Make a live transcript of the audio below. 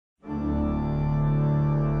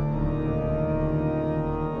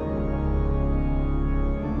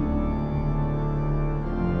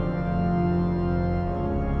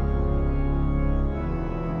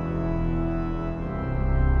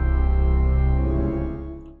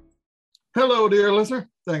Hello, dear listener.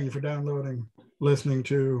 Thank you for downloading, listening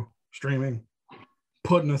to, streaming,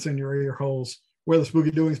 putting us in your ear holes. We're the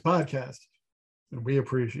Spooky Doings podcast, and we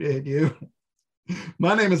appreciate you.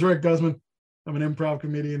 My name is Rick Guzman. I'm an improv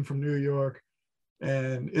comedian from New York,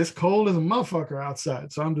 and it's cold as a motherfucker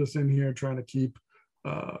outside, so I'm just in here trying to keep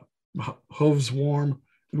hooves warm.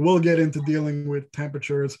 And we'll get into dealing with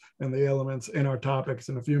temperatures and the elements in our topics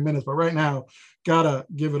in a few minutes. But right now, gotta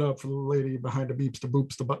give it up for the lady behind the beeps, the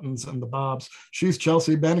boops, the buttons, and the bobs. She's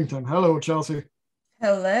Chelsea Bennington. Hello, Chelsea.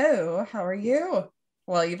 Hello. How are you?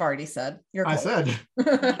 Well, you've already said. You're cold. I said.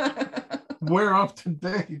 We're up to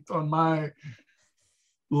date on my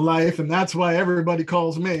life, and that's why everybody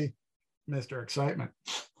calls me Mr. Excitement.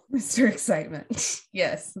 Mr. Excitement.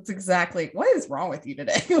 Yes, that's exactly. What is wrong with you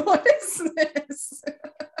today? What is this?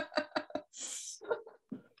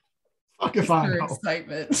 Fuck if I know.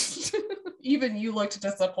 Excitement. Even you looked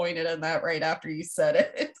disappointed in that right after you said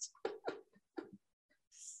it.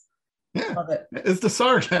 Yeah, love it. It's the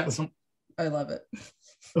sarcasm. I love it.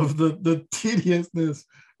 Of the tediousness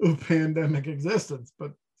of pandemic existence,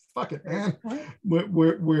 but fuck it, man.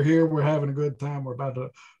 We're here. We're having a good time. We're about to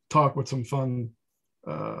talk with some fun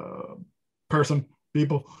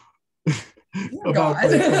people about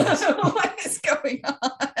what is going on?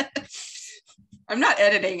 I'm not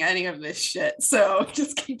editing any of this shit, so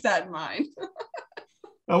just keep that in mind.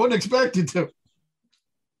 I wouldn't expect you to,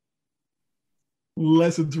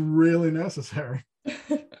 unless it's really necessary.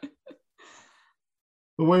 But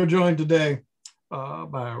we're joined today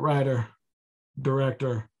by a writer,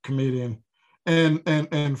 director, comedian,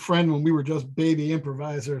 and friend when we were just baby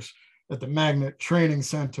improvisers at the Magnet Training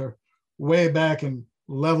Center way back in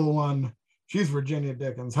level 1. She's Virginia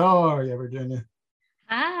Dickens. How are you, Virginia?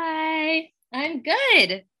 Hi, I'm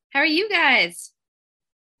good. How are you guys?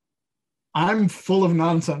 I'm full of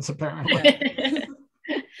nonsense, apparently.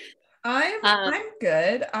 I'm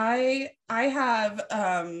good. I have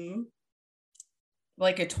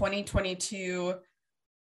like a 2022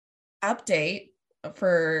 update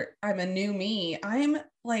for I'm a new me. I'm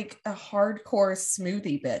like a hardcore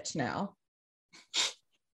smoothie bitch now.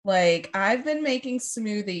 Like I've been making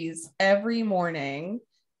smoothies every morning,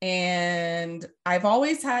 and I've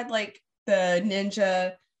always had like the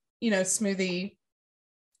Ninja, smoothie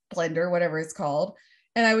blender, whatever it's called.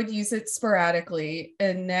 And I would use it sporadically.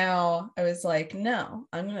 And now I was like, no,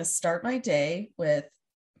 I'm going to start my day with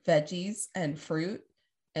veggies and fruit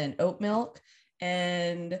and oat milk.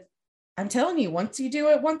 And I'm telling you, once you do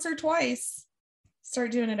it once or twice,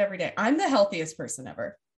 start doing it every day. I'm the healthiest person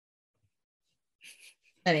ever.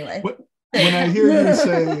 Anyway. When I hear you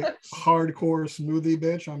say hardcore smoothie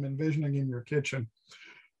bitch, I'm envisioning in your kitchen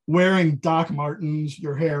wearing Doc Martens,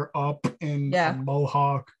 your hair up in a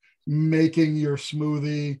mohawk, making your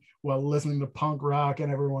smoothie while listening to punk rock,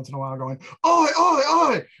 and every once in a while going, oi, oi,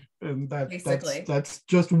 oi. And that's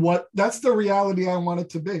just that's the reality I want it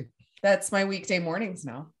to be. That's my weekday mornings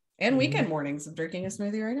now. And weekend mornings. I'm drinking a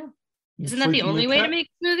smoothie right now. Isn't that the only way to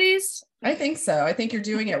make smoothies? I think so. I think you're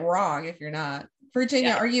doing it wrong if you're not.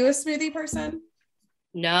 Virginia, are you a smoothie person?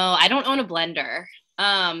 No, I don't own a blender.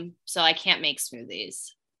 So I can't make smoothies.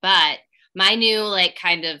 But my new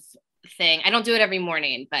kind of thing, I don't do it every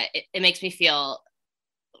morning, but it makes me feel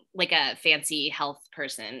like a fancy health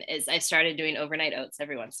person, is I started doing overnight oats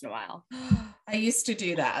every once in a while. I used to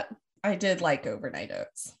do that. I did like overnight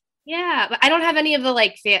oats. Yeah, but I don't have any of the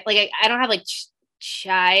I don't have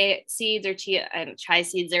chai seeds or chai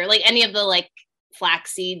seeds or any of the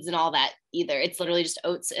flax seeds and all that either. It's literally just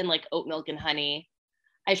oats and oat milk and honey.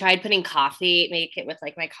 I tried putting make it with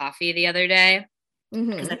my coffee the other day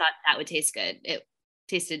because I thought that would taste good. It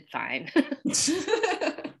tasted fine. So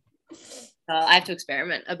I have to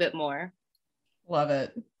experiment a bit more. Love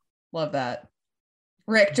it. Love that.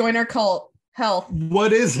 Rick, join our cult. Health.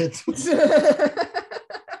 What is it?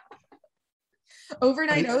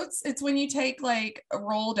 Overnight oats. It's when you take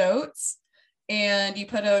rolled oats and you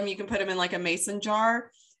can put them in a mason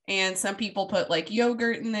jar, and some people put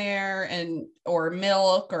yogurt in there or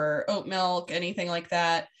milk or oat milk, anything like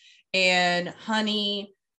that, and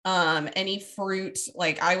honey, any fruit.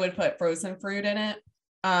 I would put frozen fruit in it,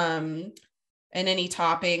 and any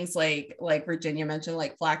toppings like Virginia mentioned,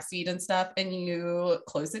 flaxseed and stuff, and you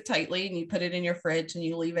close it tightly and you put it in your fridge and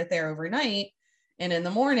you leave it there overnight. And in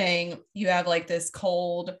the morning, you have this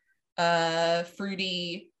cold,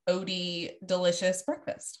 fruity, oaty, delicious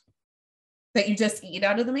breakfast that you just eat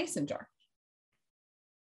out of the mason jar.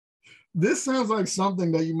 This sounds like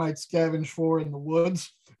something that you might scavenge for in the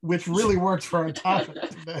woods, which really works for our topic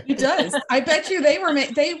today. It does. I bet you they were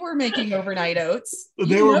making overnight oats.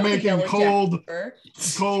 They were making cold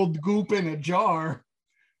goop in a jar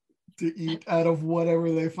to eat out of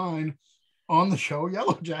whatever they find on the show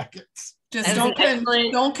Yellowjackets. Just don't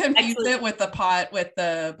confuse it with the pot with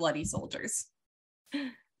the bloody soldiers. I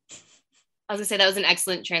was gonna say that was an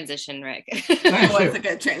excellent transition, Rick. It was a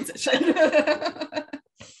good transition.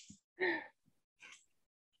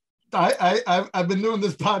 I've been doing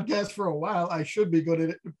this podcast for a while. I should be good at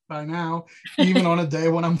it by now, even on a day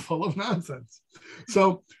when I'm full of nonsense.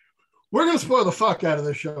 So we're going to spoil the fuck out of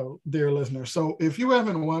this show, dear listener. So if you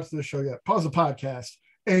haven't watched this show yet, pause the podcast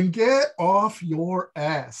and get off your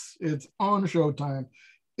ass. It's on Showtime.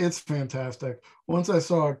 It's fantastic. Once I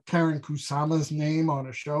saw Karen Kusama's name on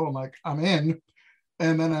a show, I'm like, I'm in.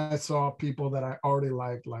 And then I saw people that I already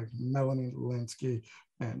liked, like Melanie Linsky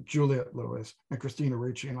and Juliette Lewis and Christina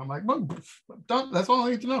Ricci. And I'm like, well, that's all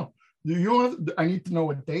I need to know. I need to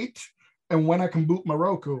know a date and when I can boot my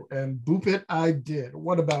Roku. And boop it, I did.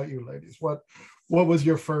 What about you, ladies? What was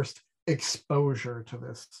your first exposure to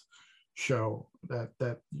this show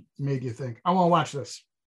that made you think, I want to watch this?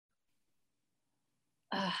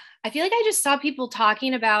 I feel like I just saw people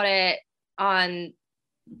talking about it on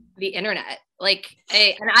the internet.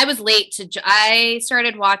 I was late I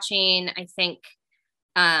started watching, I think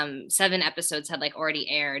 7 episodes had already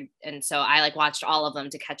aired. And so I watched all of them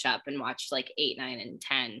to catch up and watched 8, 9, and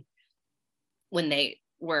 10 when they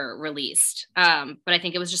were released. But I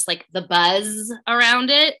think it was just the buzz around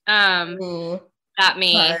it got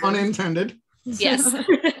me. Unintended. Yes.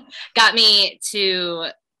 Got me to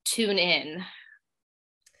tune in.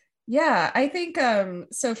 Yeah, I think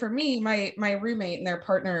so for me, my roommate and their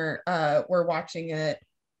partner were watching it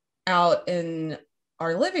out in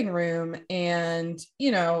our living room, and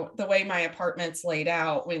the way my apartment's laid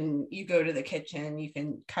out, when you go to the kitchen you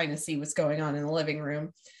can kind of see what's going on in the living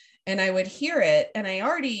room, and I would hear it, and I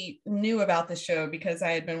already knew about the show because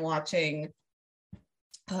I had been watching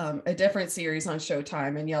a different series on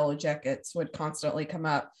Showtime, and Yellowjackets would constantly come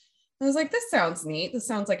up. I was like, this sounds neat. This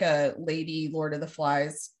sounds like a Lady Lord of the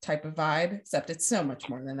Flies type of vibe, except it's so much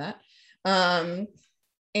more than that.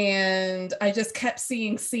 And I just kept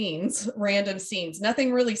seeing random scenes,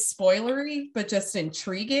 nothing really spoilery, but just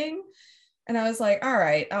intriguing. And I was like, all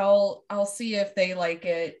right, I'll see if they like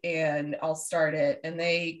it and I'll start it. And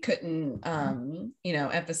they couldn't,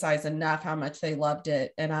 emphasize enough how much they loved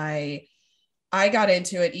it. And I got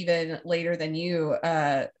into it even later than you,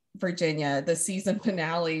 Virginia. The season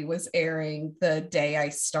finale was airing the day I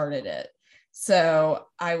started it. So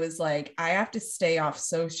I was like, I have to stay off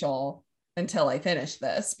social until I finish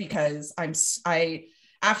this, because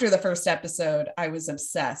after the first episode, I was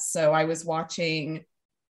obsessed. So I was watching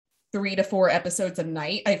 3 to 4 episodes a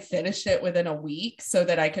night. I finished it within a week so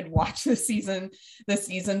that I could watch the season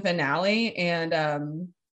finale. And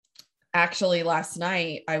actually last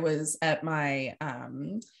night I was at my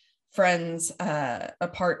friend's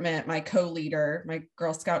apartment, my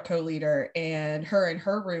Girl Scout co-leader, and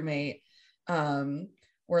her roommate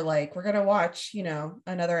were like, we're gonna watch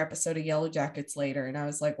another episode of Yellowjackets later. And I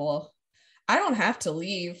was like, well, I don't have to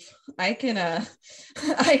leave. I can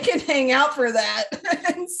hang out for that.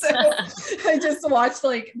 And so I just watched,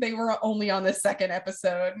 they were only on the 2nd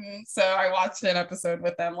episode, and so I watched an episode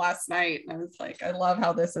with them last night, and I was like, I love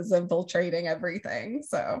how this is infiltrating everything.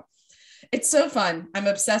 So it's so fun. I'm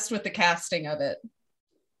obsessed with the casting of it.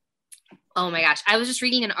 Oh my gosh. I was just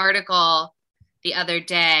reading an article the other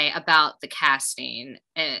day about the casting.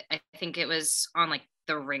 I think it was on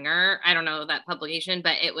The Ringer. I don't know that publication,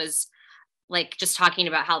 but it was just talking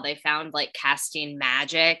about how they found casting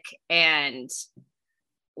magic, and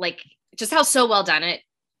just how so well done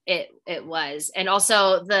it was. And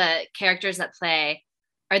also the characters that play,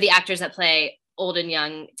 or the actors that play old and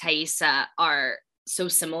young Thaisa, are so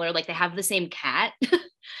similar. They have the same cat,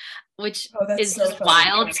 which is so just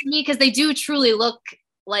wild to me, because they do truly look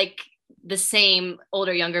like the same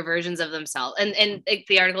older, younger versions of themselves. And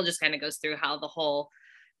the article just kind of goes through how the whole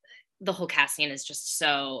casting is just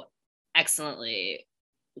so excellently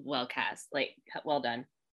well cast, well done.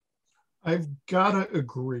 I've gotta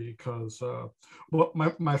agree, because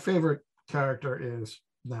my favorite character is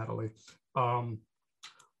Natalie.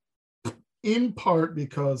 In part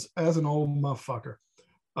because, as an old motherfucker,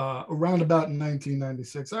 around about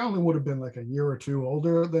 1996, I only would have been a year or 2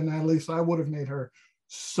 older than Natalie, so I would have made her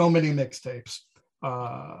so many mixtapes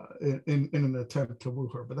in an attempt to woo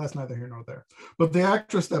her, but that's neither here nor there. But the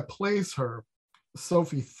actress that plays her,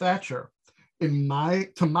 Sophie Thatcher, to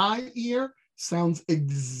my ear, sounds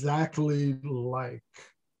exactly like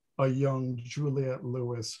a young Juliette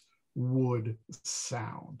Lewis would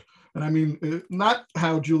sound. And I mean, not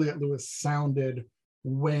how Juliette Lewis sounded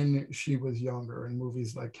when she was younger in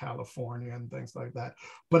movies like California and things like that,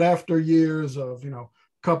 but after years of,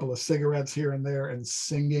 couple of cigarettes here and there and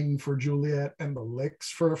singing for Juliet and the Licks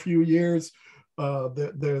for a few years.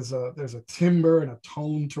 There's a timbre and a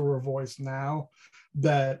tone to her voice now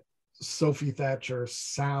that Sophie Thatcher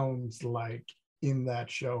sounds like in that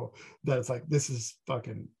show, that it's like, this is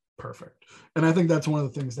fucking perfect. And I think that's one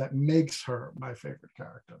of the things that makes her my favorite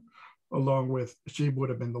character, along with, she would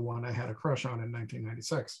have been the one I had a crush on in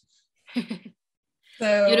 1996.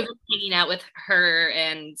 So you would have been hanging out with her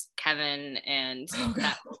and Kevin and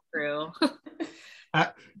that crew.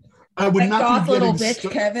 I would not goth be little getting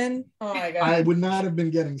bitch Kevin. Oh my god. I would not have been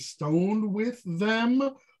getting stoned with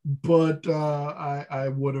them, but I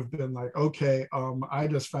would have been like, okay, I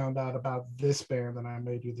just found out about this band and I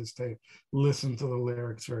made you this tape. Listen to the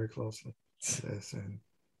lyrics very closely.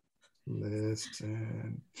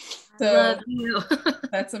 Listen. So, I love you.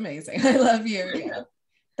 That's amazing. I love you. Yeah.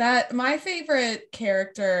 That my favorite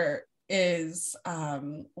character is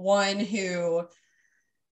one who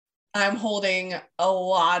I'm holding a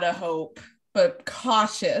lot of hope, but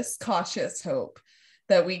cautious hope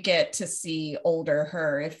that we get to see older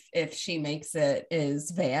her if she makes it, is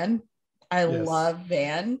Van. I love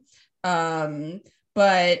Van.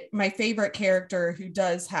 But my favorite character who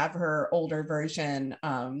does have her older version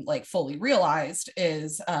like fully realized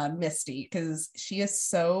is Misty, because she is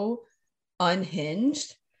so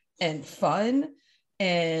unhinged and fun,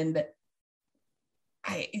 and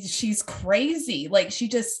she's crazy. Like she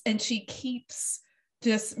keeps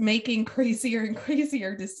just making crazier and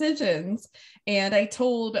crazier decisions. And I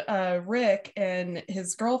told Rick and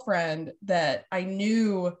his girlfriend that I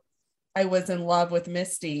knew I was in love with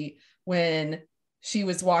Misty when she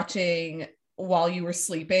was watching While You Were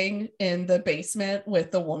Sleeping in the basement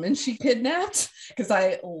with the woman she kidnapped, because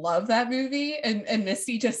I love that movie, and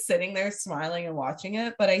Misty just sitting there smiling and watching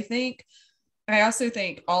it. But I also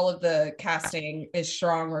think all of the casting is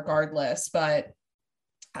strong regardless, but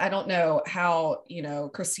I don't know how,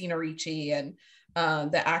 Christina Ricci and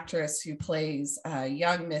the actress who plays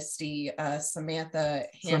young Misty, Samantha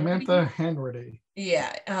Hanratty.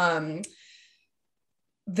 Yeah.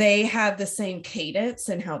 They have the same cadence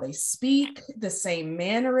in how they speak, the same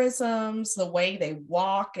mannerisms, the way they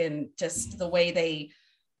walk, and just the way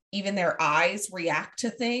even their eyes react to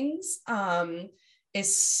things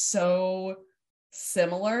is so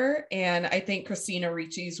similar. And I think Christina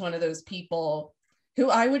Ricci is one of those people who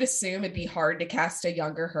I would assume it'd be hard to cast a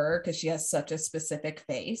younger her because she has such a specific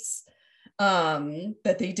face.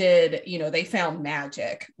 But they did, they found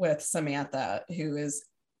magic with Samantha, who is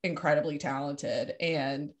incredibly talented.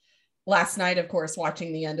 And last night, of course,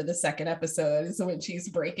 watching the end of the second episode is when she's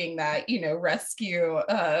breaking that, rescue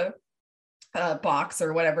box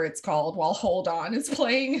or whatever it's called while Hold On is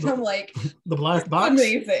playing. And I'm like, the black box.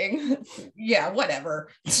 Amazing. Yeah, whatever.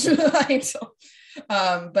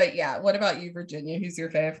 But yeah, what about you, Virginia? Who's your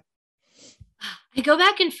fave? I go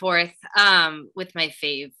back and forth with my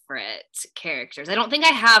favorite characters. I don't think I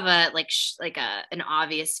have an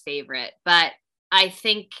obvious favorite, but I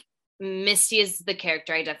think Misty is the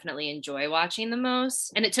character I definitely enjoy watching the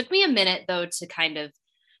most. And it took me a minute though to kind of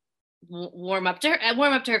warm up to her.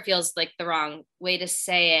 Warm up to her feels like the wrong way to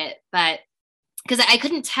say it, but because I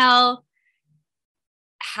couldn't tell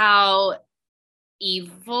how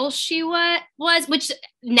evil she was, which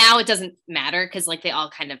now it doesn't matter because like they all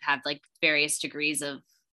kind of have like various degrees of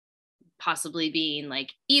possibly being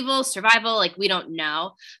like evil, survival, like we don't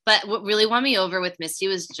know. But what really won me over with Misty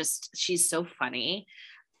was just she's so funny.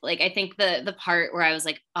 Like I think the part where I was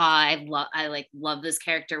like, I love this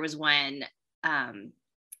character was when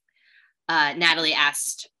Natalie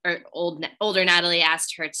asked, or older Natalie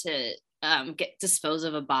asked her to dispose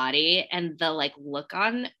of a body, and the like look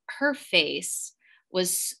on her face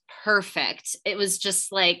was perfect. It was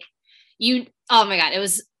just like oh my god, it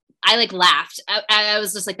was, I like laughed. I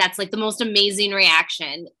was just like, that's like the most amazing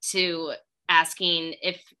reaction to asking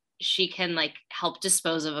if she can like help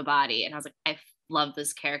dispose of a body. And I was like, I love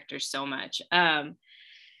this character so much. And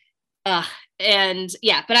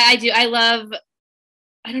yeah, but I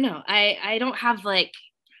don't know. I don't have like,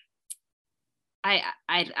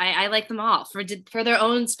 I like them all for their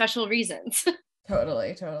own special reasons.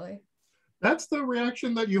 Totally. That's the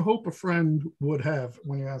reaction that you hope a friend would have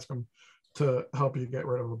when you ask them to help you get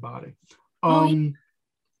rid of a body.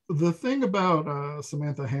 The thing about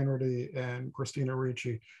Samantha Hanratty and Christina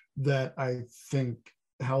Ricci that I think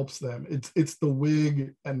helps them, it's the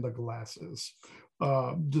wig and the glasses.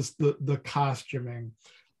 Just the costuming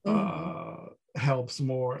helps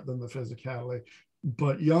more than the physicality.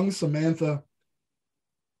 But young Samantha,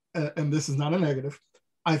 and this is not a negative,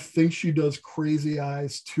 I think she does crazy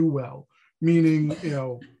eyes too well. meaning,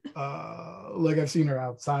 like I've seen her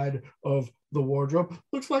outside of the wardrobe,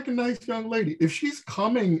 looks like a nice young lady. If she's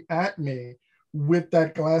coming at me with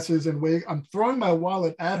that glasses and wig, I'm throwing my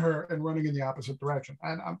wallet at her and running in the opposite direction.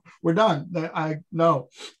 And we're done. I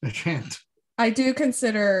can't. I do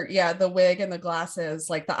consider, the wig and the glasses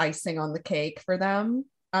like the icing on the cake for them.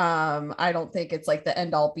 I don't think it's like the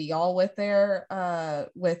end all be all with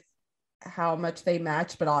how much they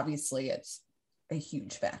match, but obviously it's a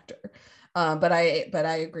huge factor. But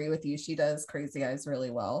I agree with you. She does Crazy Eyes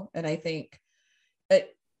really well. And I think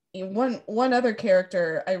one other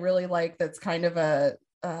character I really like that's kind of a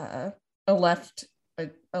left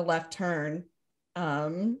turn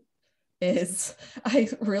is I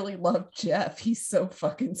really love Jeff. He's so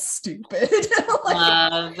fucking stupid.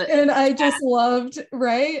 And I just loved,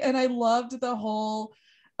 right? And I loved the whole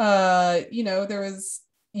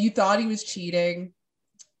you thought he was cheating,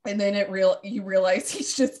 and then you realize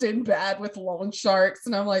he's just in bad with loan sharks.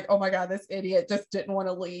 And I'm like, oh my God, this idiot just didn't want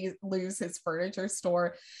to lose his furniture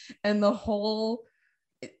store. And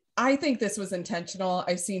I think this was intentional.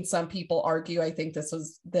 I've seen some people argue, I think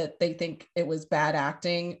that they think it was bad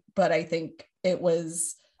acting, but I think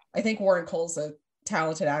Warren Cole's a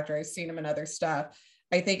talented actor. I've seen him in other stuff.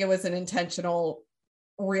 I think it was an intentional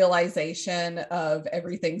realization of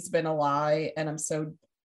everything's been a lie and I'm so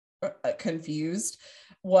confused,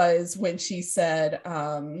 was when she said,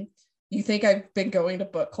 you think I've been going to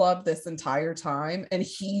book club this entire time? And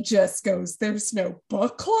he just goes, there's no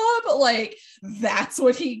book club? Like, that's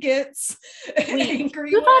what he gets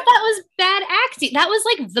angry. Who thought that was bad acting? That was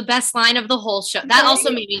like the best line of the whole show. That also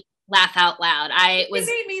made me laugh out loud. It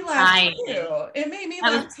made me laugh too. It made me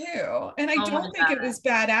laugh too. And I don't think it was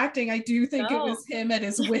bad acting. I do think it was him at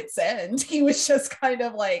his wit's end. He was just kind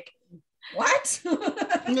of like, what?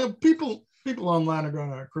 People online are going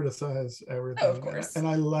to criticize everything. Oh, of course. And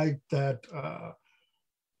I like that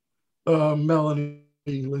Melanie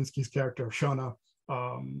Linsky's character, Shauna,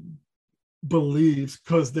 believes,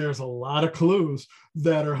 because there's a lot of clues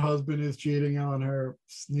that her husband is cheating on her,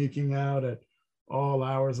 sneaking out at all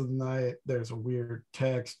hours of the night. There's a weird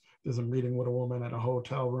text. There's a meeting with a woman at a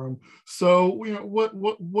hotel room. So,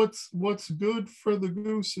 what's good for the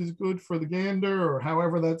goose is good for the gander, or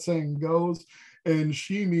however that saying goes. And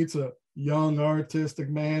she meets a young artistic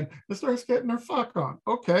man and starts getting her fuck on.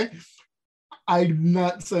 Okay, I'm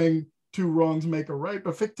not saying two wrongs make a right,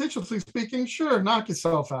 but fictitiously speaking, sure, knock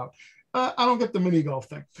yourself out. I don't get the mini golf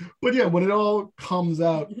thing, but yeah, when it all comes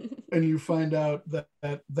out and you find out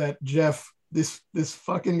that Jeff, this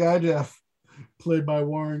fucking guy Jeff, played by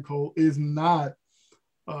Warren Cole, is not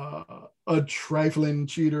a trifling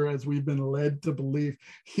cheater as we've been led to believe.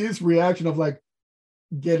 His reaction of like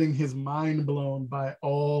getting his mind blown by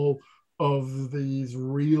all of these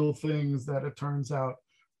real things that it turns out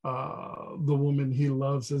the woman he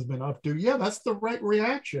loves has been up to. Yeah, that's the right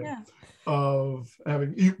reaction. Yeah. Of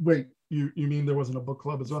having you mean there wasn't a book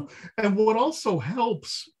club as well? And what also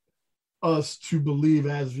helps us to believe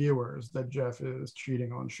as viewers that Jeff is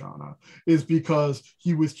cheating on Shauna is because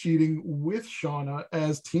he was cheating with Shauna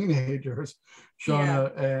as teenagers.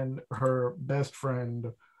 Shauna and her best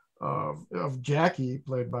friend of Jackie,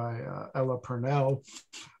 played by Ella Purnell.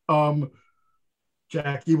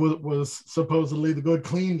 Jackie was supposedly the good,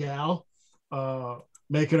 clean gal,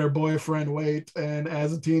 making her boyfriend wait. And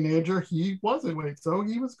as a teenager, he wasn't wait. So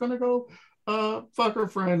he was going to go fuck her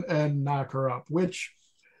friend and knock her up, which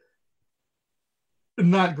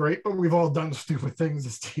not great, but we've all done stupid things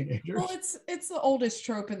as teenagers. Well, it's the oldest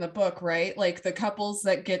trope in the book, right? Like the couples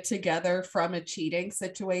that get together from a cheating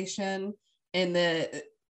situation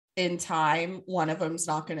in time, one of them's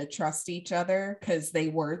not going to trust each other because they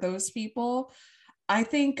were those people. I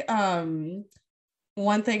think one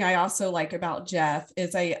thing I also like about Jeff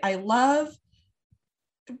is I love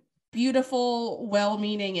beautiful,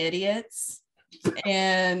 well-meaning idiots,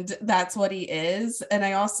 and that's what he is. And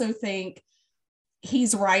I also think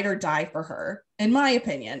he's ride or die for her. In my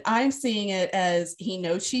opinion, I'm seeing it as he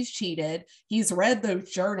knows she's cheated. He's read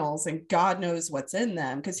those journals and God knows what's in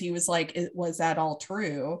them, because he was like, was that all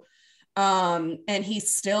true? And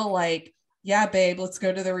he's still like, yeah, babe, let's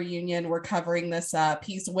go to the reunion. We're covering this up.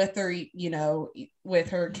 He's with her, with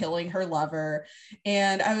her killing her lover.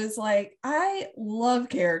 And I was like, I love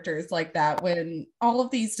characters like that when all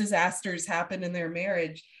of these disasters happen in their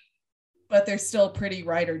marriage, but they're still pretty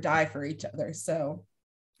ride or die for each other. So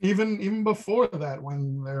even before that,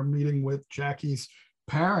 when they're meeting with Jackie's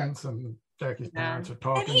parents and Jackie's parents are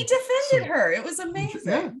talking. And he defended her. It was amazing.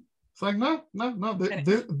 Yeah. It's like, no,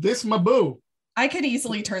 this my boo. I could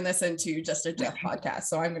easily turn this into just a Jeff podcast,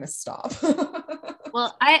 so I'm going to stop.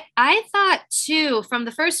 Well, I thought too, from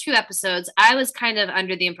the first few episodes, I was kind of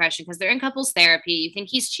under the impression, because they're in couples therapy, you think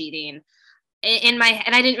he's cheating. In my,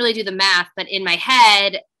 and I didn't really do the math, but in my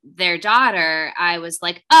head, their daughter, I was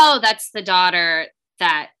like, oh, that's the daughter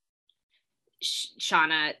that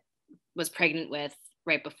Shauna was pregnant with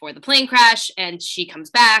right before the plane crash, and she comes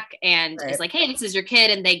back and is like, hey, this is your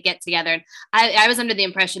kid, and they get together. And I was under the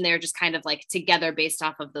impression they were just kind of like together based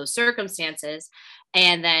off of those circumstances.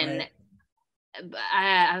 And then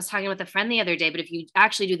I was talking with a friend the other day, but if you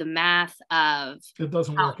actually do the math of it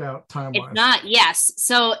doesn't work out time-wise. It's not, yes.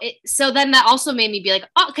 So then that also made me be like,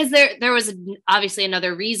 oh, because there was obviously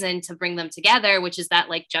another reason to bring them together, which is that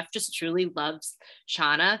like Jeff just truly loves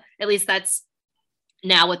Shauna. At least that's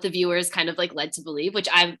now what the viewers kind of like led to believe, which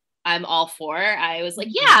I'm all for. I was like,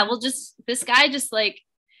 yeah, well, just this guy just like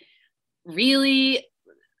really,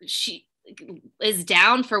 she is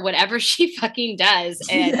down for whatever she fucking does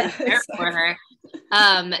and is there for her.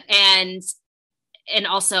 And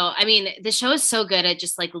also, I mean, the show is so good at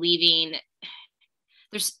just like leaving.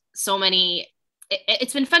 There's so many,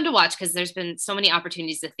 it's been fun to watch because there's been so many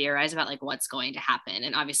opportunities to theorize about like what's going to happen.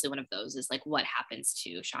 And obviously one of those is like what happens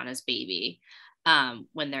to Shauna's baby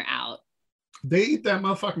when they're out. They eat that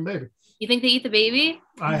motherfucking baby. You think they eat the baby?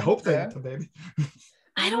 I hope they eat the baby.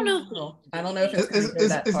 I don't know. I don't know if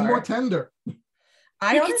it's more tender.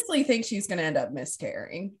 I honestly think she's going to end up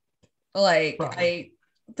miscarrying. Like,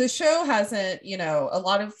 the show hasn't, you know, a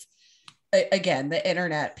lot of, again, the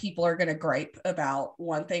internet, people are going to gripe about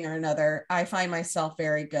one thing or another. I find myself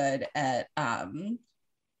very good at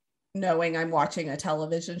knowing I'm watching a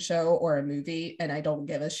television show or a movie, and I don't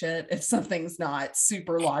give a shit if something's not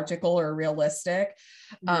super logical or realistic.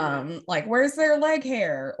 Like, where's their leg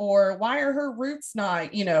hair, or why are her roots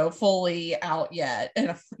not, you know, fully out yet?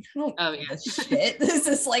 And I don't give a shit. This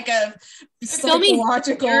is like a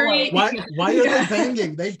psychological. Why are they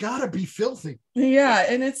banging? They gotta be filthy. Yeah,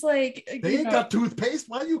 and it's like they ain't got toothpaste.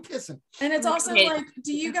 Why are you kissing? And it's also like,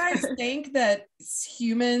 do you guys think that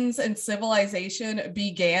humans and civilization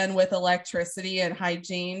began with electricity and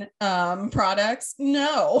hygiene products?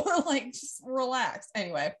 No, like just relax.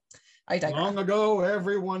 Anyway, I digress. Long ago,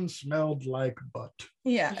 everyone smelled like butt.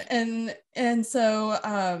 Yeah, and so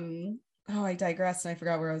I digressed and I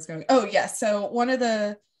forgot where I was going. Oh yeah, so one of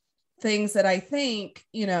the things that I think,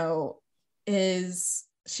 you know, is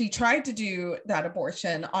she tried to do that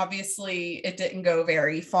abortion. Obviously it didn't go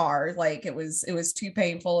very far. Like it was too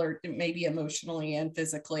painful, or maybe emotionally and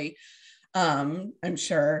physically, I'm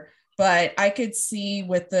sure. But I could see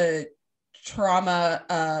with the trauma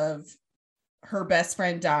of her best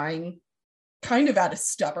friend dying kind of out of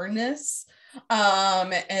stubbornness,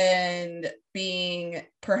 and being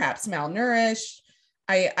perhaps malnourished,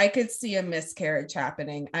 I could see a miscarriage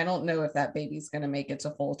happening. I don't know if that baby's going to make it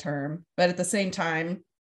to full term, but at the same time,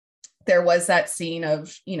 there was that scene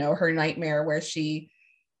of, you know, her nightmare where she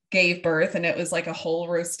gave birth and it was like a whole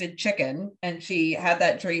roasted chicken, and she had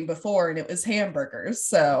that dream before and it was hamburgers.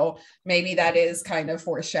 So maybe that is kind of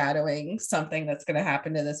foreshadowing something that's going to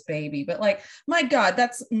happen to this baby. But like, my God,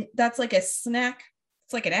 that's like a snack.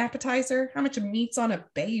 It's like an appetizer. How much meat's on a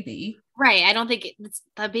baby? Right. I don't think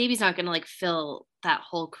the baby's not going to like fill that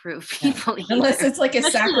whole crew of people. Unless it's like a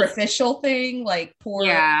sacrificial thing, like pour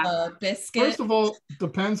a biscuit. First of all,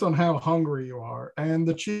 depends on how hungry you are, and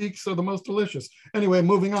the cheeks are the most delicious. Anyway,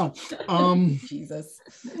 moving on. Jesus.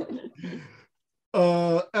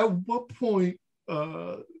 At what point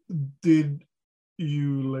did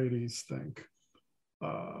you ladies think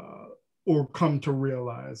or come to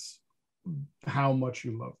realize how much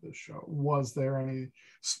you love this show? Was there any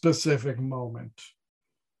specific moment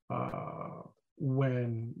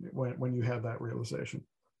when you had that realization?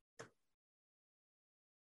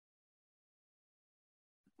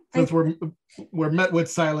 Since we're met with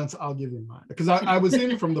silence, I'll give you mine, because I was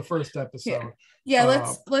in from the first episode. Yeah,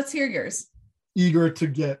 let's hear yours. Eager to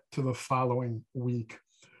get to the following week,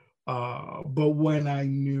 but when I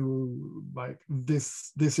knew like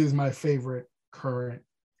this is my favorite current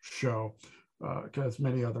show, because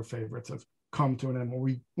many other favorites have come to an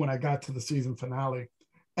end. When I got to the season finale,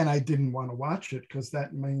 and I didn't want to watch it because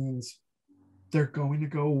that means they're going to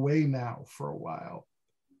go away now for a while,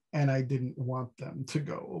 and I didn't want them to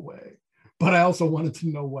go away, but I also wanted to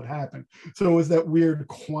know what happened. So it was that weird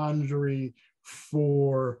quandary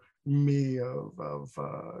for me of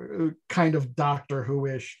kind of Doctor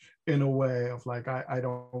Who-ish in a way of like, I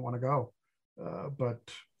don't want to go, but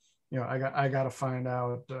you know, I got to find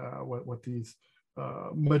out what these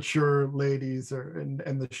mature ladies are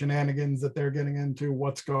and the shenanigans that they're getting into,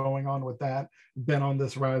 what's going on with that. Been on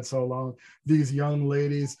this ride so long. These young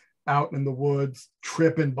ladies out in the woods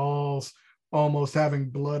tripping balls almost having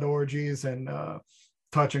blood orgies and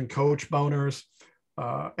touching coach boners,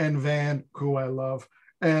 and Van, who I love.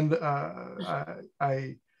 And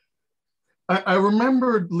I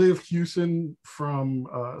remembered Liv Hewson from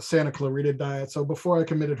Santa Clarita Diet. So before I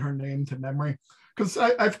committed her name to memory, because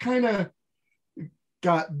I've kind of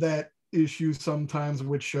got that issue sometimes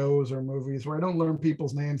with shows or movies where I don't learn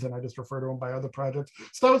people's names and I just refer to them by other projects.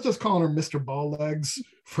 So I was just calling her Mr. Ball Legs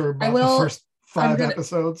for about the first 5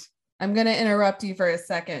 episodes. I'm going to interrupt you for a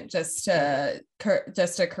second just to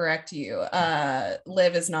correct you.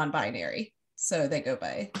 Liv is non-binary, so they go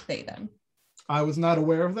by they, them. I was not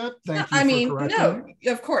aware of that. Thank you for correcting me.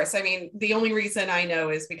 Of course. I mean, the only reason I know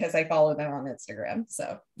is because I follow them on Instagram.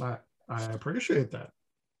 So I appreciate that.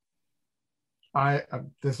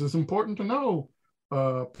 This is important to know,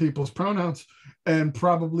 people's pronouns, and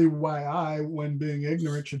probably why I, when being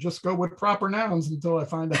ignorant, should just go with proper nouns until I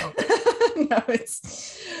find out. No,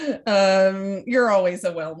 it's you're always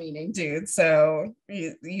a well-meaning dude, so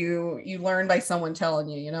you learn by someone telling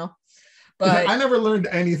you, you know. But I never learned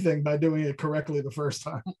anything by doing it correctly the first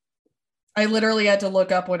time. I literally had to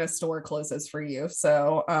look up when a store closes for you.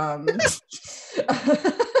 So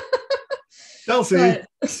Chelsea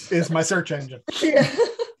is my search engine. Yeah.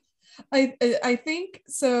 I think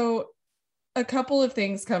so. A couple of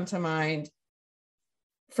things come to mind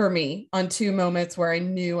for me on 2 moments where I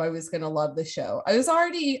knew I was going to love the show. I was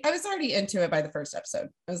already into it by the first episode.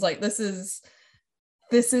 I was like, this is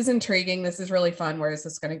intriguing. This is really fun. Where is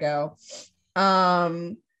this going to go?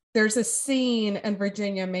 There's a scene, and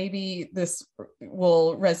Virginia, maybe this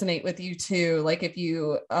will resonate with you too. Like if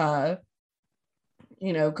you, grew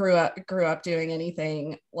up doing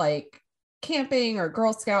anything like camping or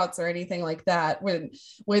Girl Scouts or anything like that,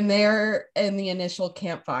 when they're in the initial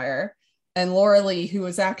campfire, and Laura Lee, who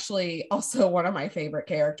was actually also one of my favorite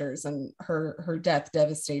characters, and her death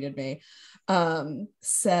devastated me,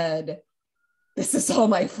 said, "This is all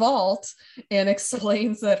my fault," and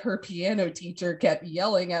explains that her piano teacher kept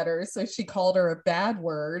yelling at her, so she called her a bad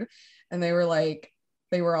word, and they were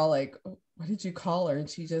all like, "What did you call her?" And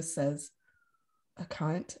she just says, "A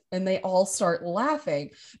cunt," and they all start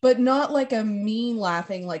laughing, but not like a mean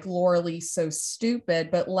laughing like Laura Lee's so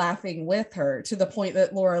stupid, but laughing with her, to the point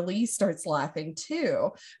that Laura Lee starts laughing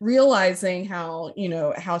too, realizing how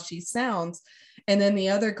she sounds. And then the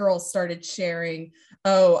other girls started sharing,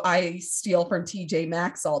 "Oh, I steal from TJ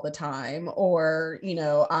Maxx all the time," or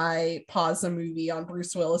I pause a movie on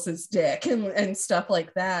Bruce Willis's dick and stuff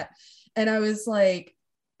like that. And I was like,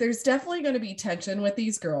 there's definitely going to be tension with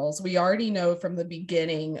these girls. We already know from the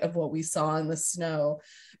beginning of what we saw in the snow,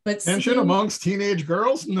 but tension amongst teenage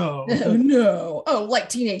girls? No. No. Oh, like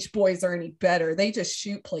teenage boys are any better. They just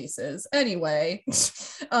shoot places anyway.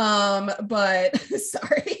 But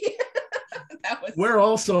sorry. We're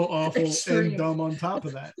also awful extreme. And dumb on top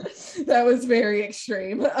of that. That was very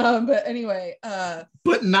extreme. But anyway,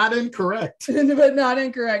 but not incorrect.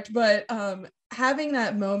 But having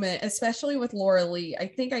that moment, especially with Laura Lee, I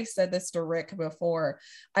think I said this to Rick before.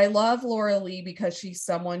 I love Laura Lee because she's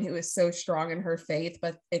someone who is so strong in her faith,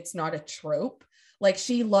 but it's not a trope. Like,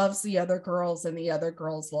 she loves the other girls and the other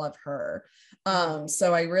girls love her.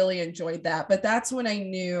 So I really enjoyed that. But that's when I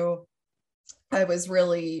knew I was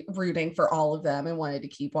really rooting for all of them and wanted to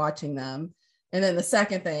keep watching them. And then the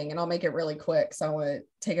second thing, and I'll make it really quick, so I don't want to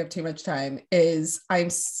take up too much time, is I'm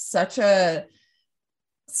such a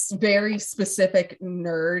very specific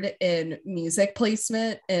nerd in music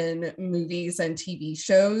placement in movies and TV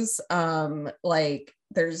shows. Like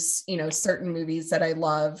there's, certain movies that I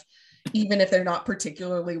love, even if they're not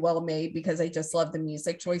particularly well made, because I just love the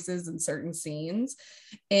music choices in certain scenes.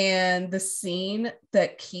 And the scene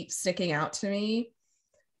that keeps sticking out to me,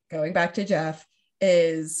 going back to Jeff,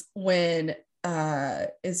 is when Shauna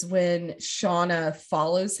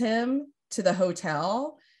follows him to the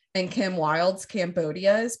hotel and Kim Wilde's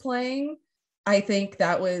Cambodia is playing. I think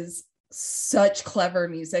that was such clever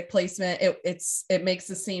music placement. It makes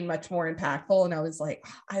the scene much more impactful. And I was like,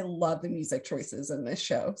 I love the music choices in this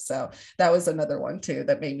show. So that was another one too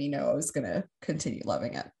that made me know I was going to continue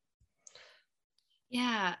loving it.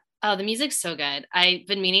 Yeah. Oh, the music's so good. I've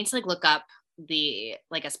been meaning to look up a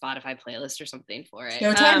Spotify playlist or something for it.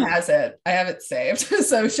 Showtime has it. I have it saved.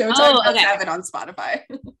 So Showtime does have it on Spotify.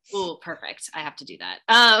 Oh, perfect. I have to do that.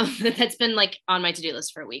 That's been on my to-do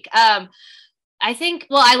list for a week. I think,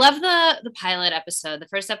 I love the pilot episode. The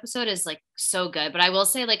first episode is so good, but I will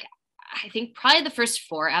say I think probably the first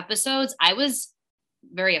 4 episodes, I was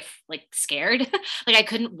very scared. I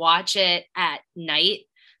couldn't watch it at night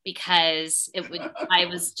because I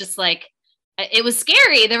was just it was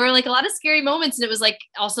scary. There were like a lot of scary moments, and it was like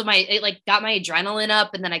also it like got my adrenaline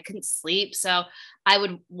up, and then I couldn't sleep. So I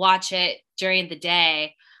would watch it during the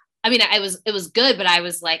day. I mean, it was good, but I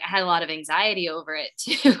was like, I had a lot of anxiety over it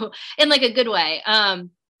too, in like a good way.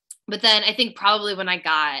 But then I think probably when I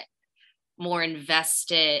got more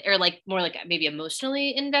invested, or like more like maybe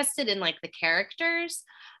emotionally invested in like the characters,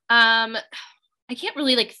 I can't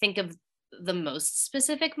really like think of the most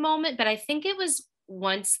specific moment, but I think it was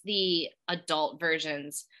once the adult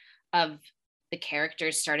versions of the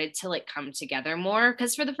characters started to like come together more.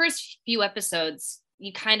 Because for the first few episodes,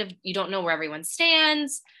 you don't know where everyone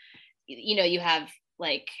stands. You know, you have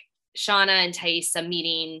like Shauna and Thaisa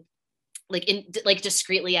meeting like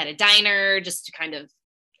discreetly at a diner, just to kind of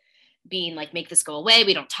being like, make this go away,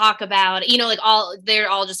 we don't talk about it. You know, like they're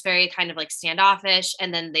all just very kind of like standoffish,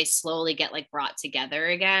 and then they slowly get like brought together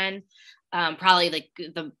again. Probably like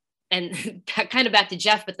and kind of back to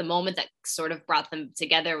Jeff, but the moment that sort of brought them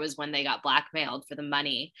together was when they got blackmailed for the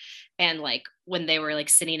money, and like when they were like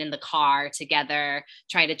sitting in the car together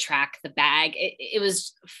trying to track the bag.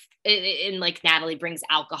 And like Natalie brings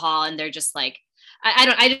alcohol, and they're just like,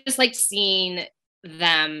 I just liked seeing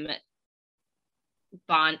them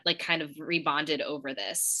bond, like kind of rebonded over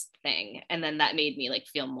this thing, and then that made me like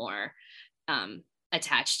feel more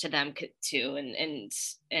attached to them too.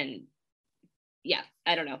 And yeah,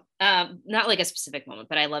 I don't know, not like a specific moment,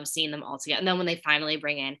 but I love seeing them all together. And then when they finally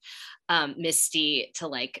bring in Misty to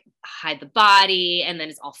like hide the body, and then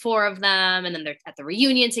it's all four of them, and then they're at the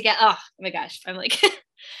reunion together. Oh my gosh, I'm like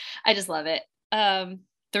I just love it. The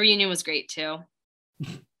reunion was great too.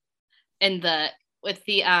 And with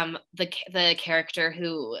the character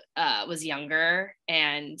who was younger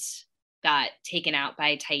and got taken out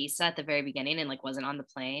by Thaisa at the very beginning and like wasn't on the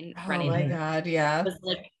plane running. Oh my God, yeah. Was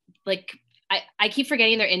like I keep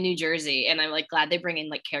forgetting they're in New Jersey, and I'm like glad they bring in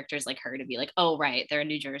like characters like her to be like, oh right, they're in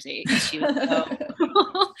New Jersey. She was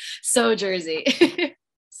so Jersey.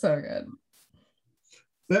 So good.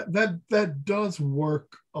 That does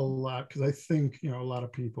work a lot, because I think, you know, a lot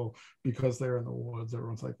of people, because they're in the woods,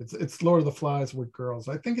 everyone's like, it's Lord of the Flies with girls.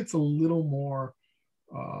 I think it's a little more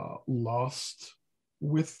lost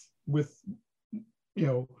with you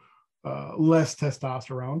know, less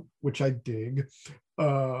testosterone, which I dig,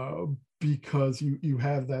 because you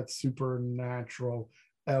have that supernatural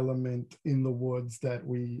element in the woods that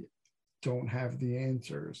we don't have the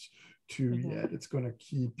answers to yet. It's going to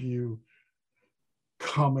keep you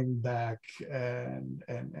coming back and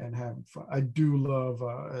having fun. I do love,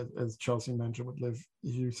 as Chelsea mentioned with Liv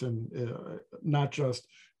Houston, not just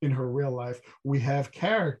in her real life, we have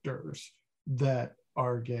characters that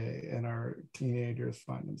are gay and our teenagers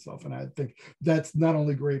find themselves. And I think that's not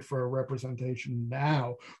only great for a representation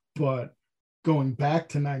now, but going back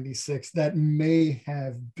to 96, that may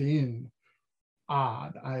have been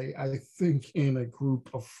odd. I think in a group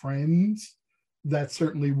of friends, that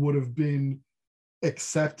certainly would have been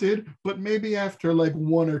accepted, but maybe after like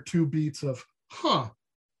one or two beats of well,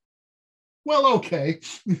 okay.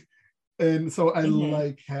 And so I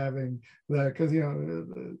like having that, because, you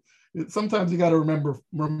know, sometimes you got to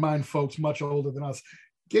remind folks much older than us,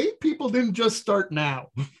 gay people didn't just start now.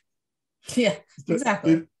 Yeah,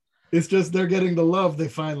 exactly. It's just they're getting the love they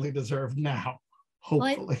finally deserve now,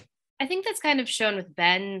 hopefully. Well, I think that's kind of shown with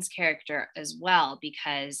Ben's character as well,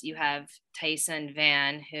 because you have Thaisa and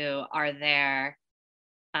Van who are there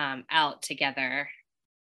out together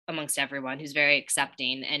amongst everyone, who's very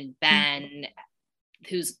accepting, and Ben,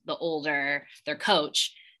 who's the older, their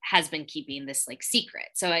coach, has been keeping this like secret.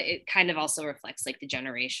 So it kind of also reflects like the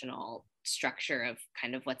generational structure of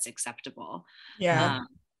kind of what's acceptable. Yeah,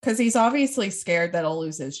 because he's obviously scared that he'll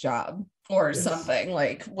lose his job or something,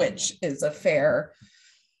 like, which is a fair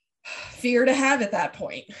fear to have at that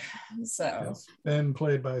point. So Ben,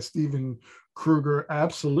 played by Steven Kruger,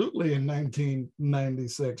 absolutely in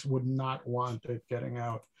 1996 would not want it getting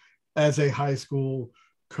out as a high school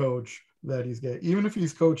coach that he's gay. Even if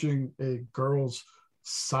he's coaching a girls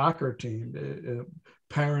soccer team,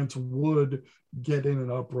 parents would get in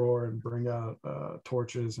an uproar and bring out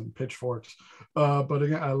torches and pitchforks. But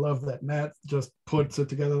again, I love that Nat just puts it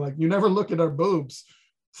together like, you never look at our boobs,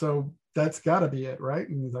 so that's got to be it, right?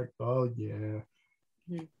 And he's like, oh yeah.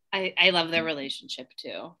 I love their relationship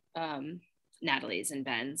too. Natalie's and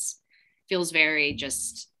Ben's feels very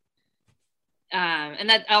just and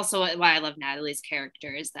that's also why I love Natalie's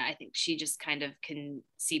character, is that I think she just kind of can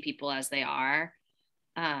see people as they are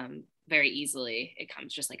very easily. It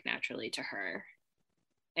comes just like naturally to her,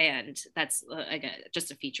 and that's again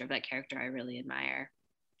just a feature of that character I really admire.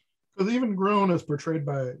 Because even grown as portrayed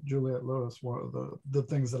by Juliette Lewis, one of the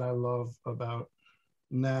things that I love about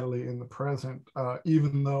Natalie in the present,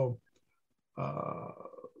 even though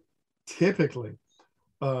typically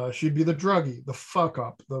she'd be the druggie, the fuck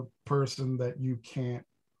up, the person that you can't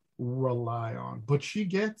rely on. But she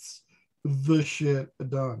gets the shit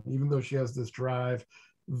done, even though she has this drive,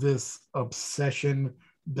 this obsession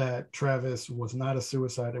that Travis was not a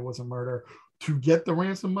suicide, it was a murder. To get the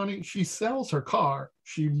ransom money, she sells her car.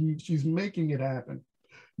 She's making it happen.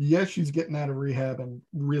 Yes, she's getting out of rehab and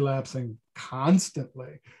relapsing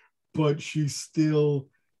constantly, but she's still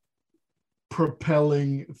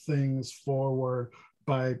propelling things forward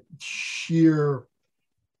by sheer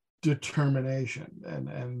determination,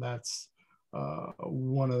 and that's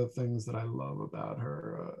one of the things that I love about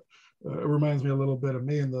her. It reminds me a little bit of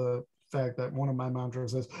me, and the fact that one of my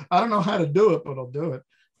mantras is, I don't know how to do it, but I'll do it.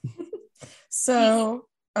 So,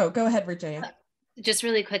 go ahead, Virginia. Just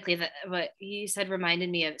really quickly, that what you said reminded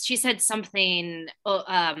me of, she said something,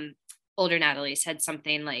 older Natalie said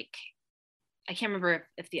something like, I can't remember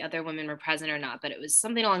if the other women were present or not, but it was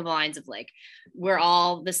something along the lines of like, we're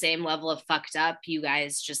all the same level of fucked up. You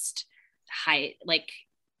guys just hide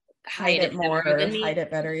it more, hide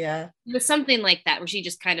it better. Yeah. It was something like that, where she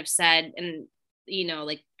just kind of said, and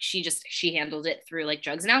like she handled it through like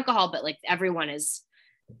drugs and alcohol, but like everyone is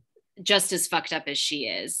just as fucked up as she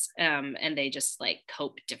is. And they just like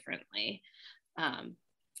cope differently.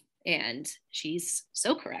 And she's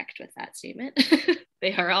so correct with that statement.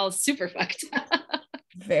 They are all super fucked up.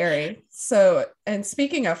 Very. So, and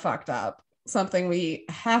speaking of fucked up, something we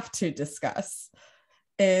have to discuss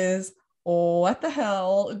is, what the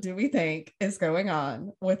hell do we think is going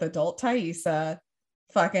on with adult Thaisa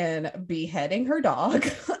fucking beheading her dog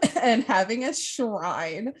and having a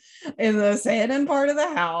shrine in the hidden part of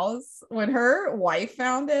the house? When her wife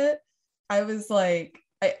found it, I was like,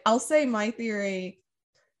 I'll say my theory,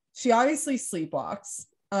 she obviously sleepwalks.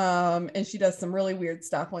 And she does some really weird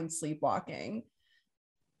stuff when sleepwalking.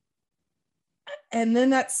 And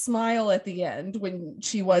then that smile at the end when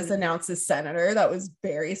she was announced as senator, that was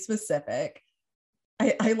very specific.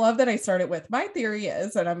 I love that I started with, my theory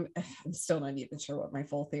is, and I'm still not even sure what my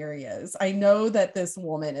full theory is. I know that this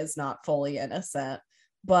woman is not fully innocent,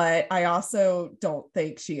 but I also don't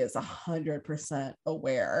think she is 100%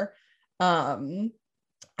 aware.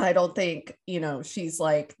 I don't think, she's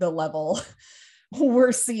like the level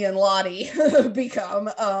we're seeing Lottie become.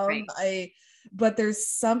 Right. But there's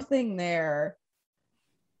something there.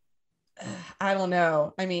 I don't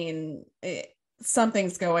know. I mean,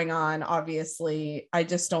 something's going on, obviously. I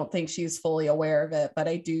just don't think she's fully aware of it, but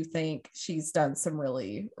I do think she's done some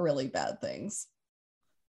really, really bad things.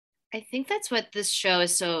 I think that's what this show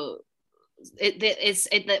is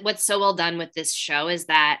what's so well done with this show is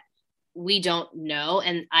that we don't know,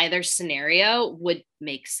 and either scenario would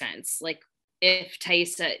make sense. Like, if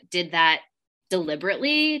Thaisa did that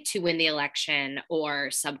deliberately to win the election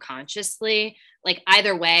or subconsciously, like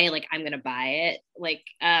either way, like I'm gonna buy it. Like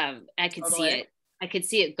I could see it. I could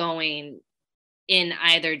see it going in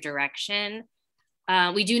either direction.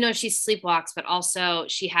 We do know she sleepwalks, but also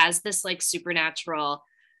she has this like supernatural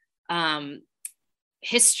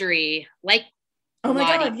history, like, oh my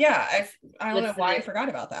God, yeah. I don't know why I forgot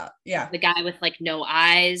about that. Yeah. The guy with like no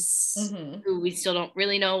eyes, who we still don't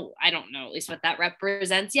really know. I don't know at least what that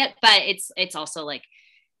represents yet, but it's also like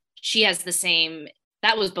she has the same,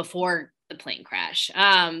 that was before the plane crash.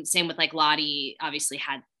 Same with like Lottie obviously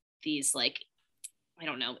had these like, I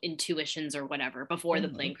don't know, intuitions or whatever before the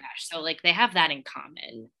plane crash. So like they have that in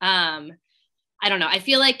common. I don't know. I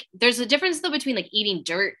feel like there's a difference though between like eating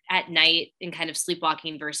dirt at night and kind of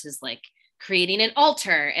sleepwalking versus like creating an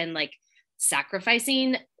altar and like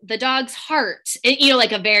sacrificing the dog's heart,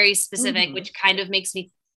 like a very specific, which kind of makes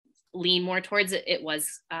me lean more towards it. It was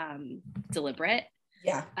deliberate.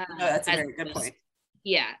 Yeah, no, that's a very good point.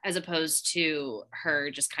 Yeah, as opposed to her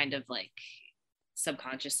just kind of like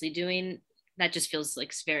subconsciously doing that. Just feels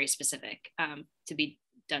like very specific to be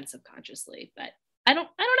done subconsciously, but I don't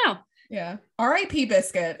know. Yeah, R.I.P.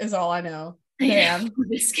 Biscuit is all I know. Damn.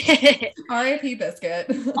 Biscuit. R.I.P.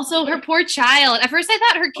 Biscuit. Also, her poor child. At first I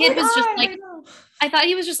thought her kid was just like, I thought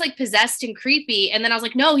he was just like possessed and creepy. And then I was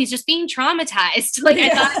like, no, he's just being traumatized. Like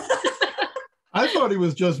I thought he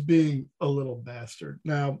was just being a little bastard.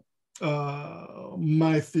 Now,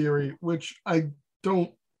 my theory, which I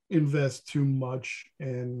don't invest too much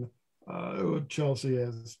in, Chelsea,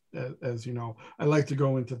 as you know, I like to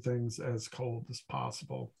go into things as cold as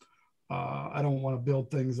possible. I don't want to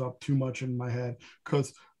build things up too much in my head,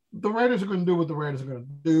 because the writers are going to do what the writers are going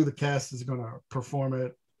to do. The cast is going to perform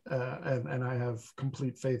it. And I have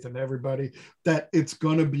complete faith in everybody that it's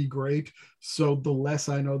going to be great. So the less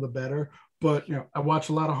I know, the better. But, I watch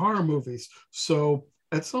a lot of horror movies. So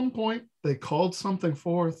at some point they called something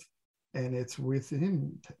forth, and it's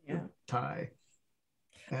within Ty.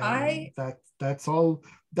 And that's all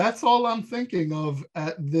I'm thinking of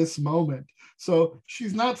at this moment. So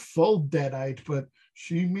she's not full deadite, but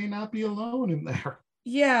she may not be alone in there.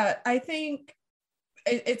 Yeah, I think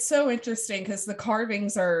it's so interesting because the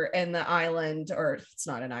carvings are in the island, or it's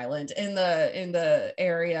not an island, in the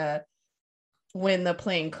area when the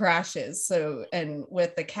plane crashes. So, and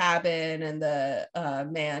with the cabin and the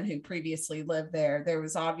man who previously lived there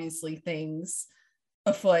was obviously things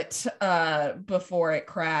afoot before it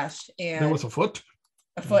crashed. And there was a foot.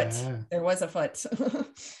 Yeah. There was a foot.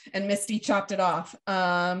 And Misty chopped it off.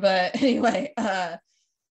 But anyway,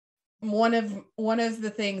 one of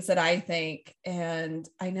the things that I think, and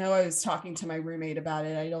I know I was talking to my roommate about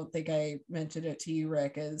it, I don't think I mentioned it to you,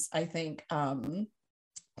 Rick, is I think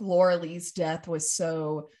Laura Lee's death was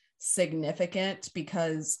so significant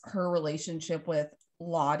because her relationship with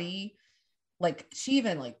Lottie, like she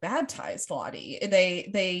even like baptized Lottie.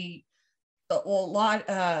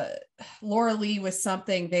 Laura Lee was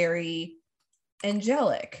something very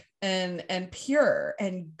angelic and pure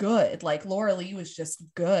and good. Like Laura Lee was just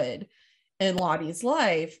good in Lottie's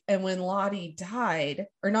life. And when Lottie died,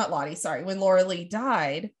 or not Lottie, sorry, when Laura Lee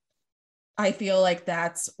died, I feel like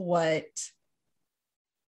that's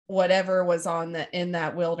whatever was in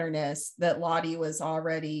that wilderness that Lottie was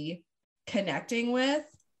already connecting with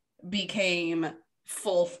became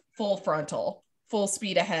full frontal, full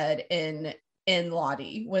speed ahead in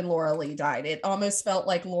Lottie when Laura Lee died. It almost felt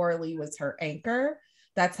like Laura Lee was her anchor.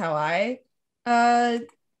 That's how I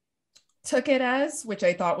took it as, which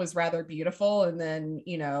I thought was rather beautiful. And then,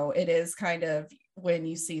 it is kind of when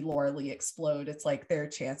you see Laura Lee explode, it's like their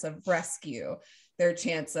chance of rescue, their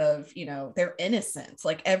chance of, their innocence,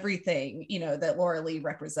 like everything, that Laura Lee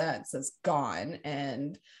represents is gone.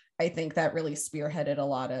 And I think that really spearheaded a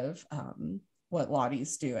lot of what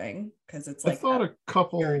Lottie's doing, because it's like I thought a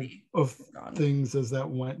couple of things as that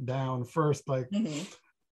went down. First, like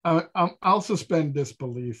I'll suspend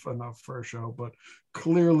disbelief enough for a show, but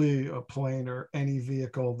clearly a plane or any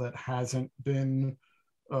vehicle that hasn't been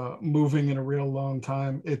moving in a real long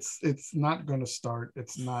time, it's not going to start.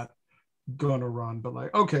 It's not gonna run. But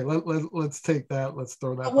like, okay, let's take that. Let's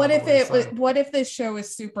throw that. What if this show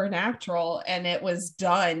is supernatural and it was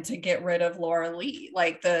done to get rid of Laura Lee?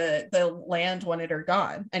 Like the land wanted her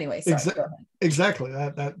gone. Anyway, sorry. Exactly.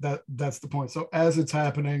 That's the point. So as it's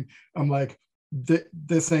happening, I'm like,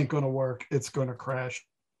 this ain't gonna work. It's gonna crash.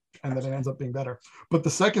 And then it ends up being better. But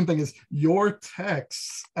the second thing is your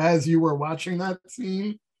texts as you were watching that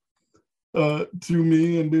scene to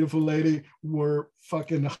me and beautiful lady were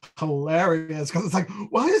fucking hilarious, because it's like,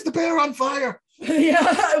 why is the bear on fire?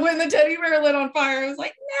 Yeah, when the teddy bear lit on fire, I was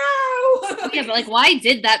like, no. Yeah, but like, why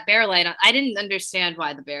did that bear light on? I didn't understand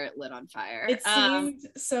why the bear lit on fire. It seemed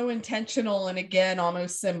so intentional and again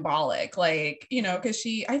almost symbolic, like, because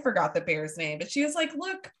I forgot the bear's name, but she was like,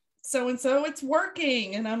 look, so and so, it's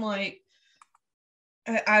working. And I'm like,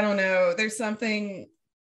 I don't know, there's something,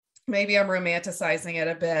 maybe I'm romanticizing it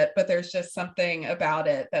a bit, but there's just something about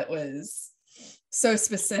it that was so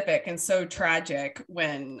specific and so tragic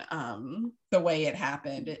when the way it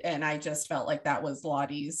happened. And I just felt like that was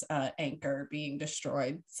Lottie's anchor being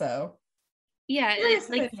destroyed. So yeah, it's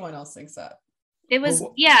like, if anyone else thinks that. It was,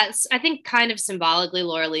 yes, I think kind of symbolically,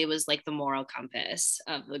 Laura Lee was like the moral compass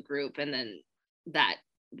of the group. And then that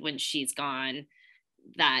when she's gone,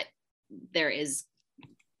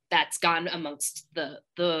 that's gone amongst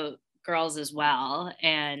the girls as well.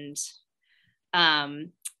 And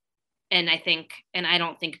I think, and I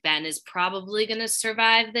don't think Ben is probably going to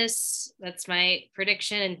survive this. That's my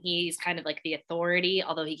prediction. And he's kind of like the authority,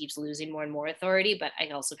 although he keeps losing more and more authority. But I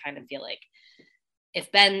also kind of feel like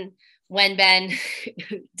when Ben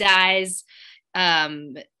dies,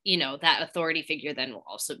 that authority figure then will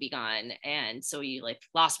also be gone. And so you like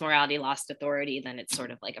lost morality, lost authority, then it's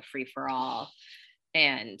sort of like a free for all.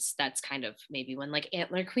 And that's kind of maybe when like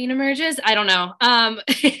Antler Queen emerges. I don't know.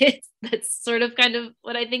 That's sort of kind of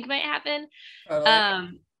what I think might happen.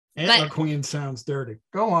 Antler Queen sounds dirty.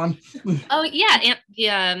 Go on. Oh yeah,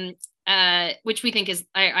 which we think is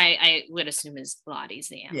I would assume is Lottie's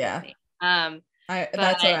the Antler. Yeah. Queen.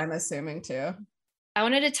 That's what I'm assuming too. I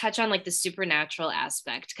wanted to touch on like the supernatural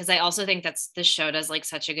aspect, because I also think the show does like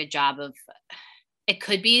such a good job of, it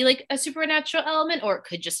could be like a supernatural element, or it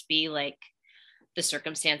could just be like the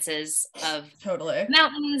circumstances of totally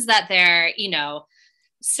mountains that they're,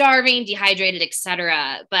 starving, dehydrated,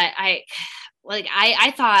 etc. But I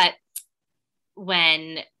thought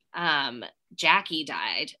when Jackie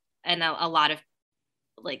died, and a lot of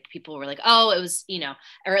like people were like, oh, it was, you know,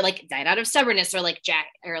 or like died out of stubbornness, or like Jack,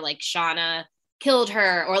 or like Shauna killed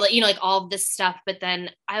her, or like, you know, like all of this stuff. But then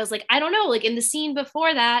I was like, I don't know, like in the scene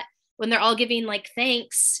before that, when they're all giving like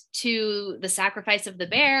thanks to the sacrifice of the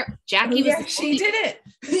bear, Jackie was she did it.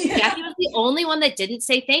 Yeah. Jackie was the only one that didn't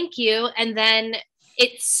say thank you. And then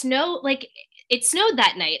it snowed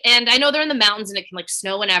that night. And I know they're in the mountains and it can like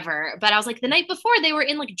snow whenever, but I was like, the night before they were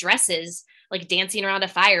in like dresses, like dancing around a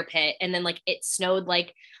fire pit. And then like it snowed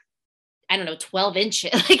like, I don't know, 12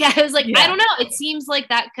 inches. Like I was like, I don't know. It seems like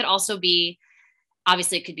that could also be,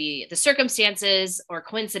 obviously it could be the circumstances or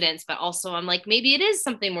coincidence, but also I'm like, maybe it is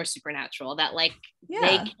something more supernatural that like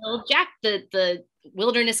they killed the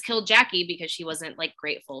wilderness killed Jackie because she wasn't like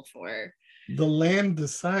grateful for. The land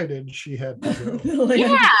decided she had to go.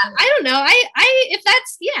 Yeah, I don't know. If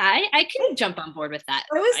that's, I can jump on board with that.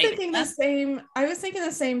 I was thinking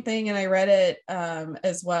the same thing, and I read it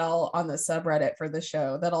as well on the subreddit for the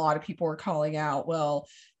show, that a lot of people were calling out, well,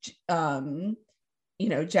 you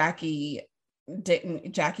know, Jackie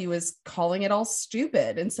was calling it all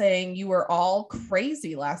stupid and saying you were all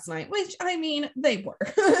crazy last night, which I mean they were.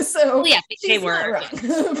 So yeah, they were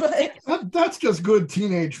but that's just good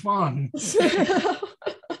teenage fun.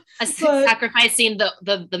 Sacrificing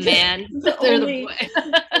the man.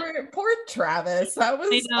 Poor Travis, that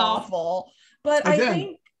was awful. But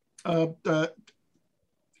again, I think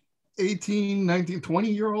 18, 19,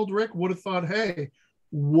 20-year-old Rick would have thought, hey,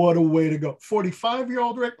 what a way to go.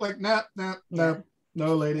 45-year-old Rick, like, no,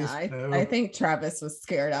 ladies. No. I think Travis was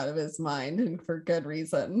scared out of his mind, and for good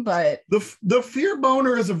reason. But the fear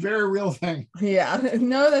boner is a very real thing. Yeah,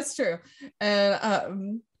 no, that's true.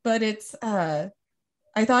 And but it's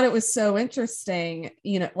I thought it was so interesting,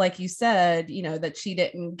 you know, like you said, you know, that she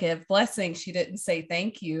didn't give blessings, she didn't say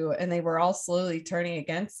thank you, and they were all slowly turning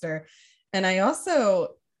against her. And I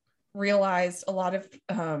also realized a lot of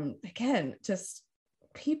again, just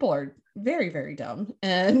people are very, very dumb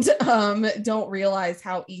and don't realize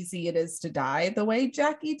how easy it is to die the way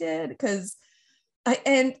Jackie did. Because I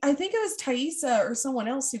think it was Thaisa or someone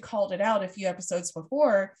else who called it out a few episodes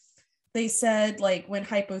before. They said, like, when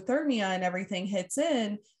hypothermia and everything hits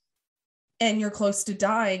in and you're close to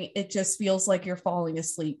dying, it just feels like you're falling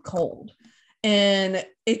asleep cold. And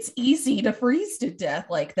it's easy to freeze to death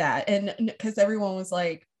like that. And because everyone was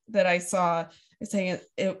like, that I saw saying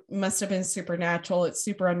it must have been supernatural, it's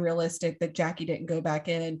super unrealistic that Jackie didn't go back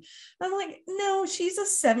in. I'm like, no, she's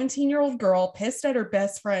a 17-year-old girl pissed at her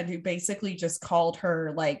best friend who basically just called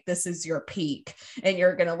her like, this is your peak and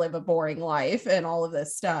you're gonna live a boring life and all of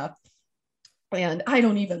this stuff. And I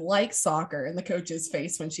don't even like soccer. And the coach's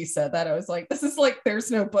face when she said that, I was like, this is like, there's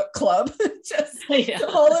no book club. Just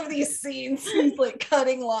all of these scenes, these like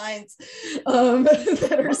cutting lines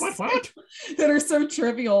that are so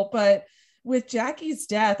trivial. But with Jackie's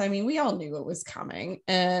death, I mean, we all knew it was coming,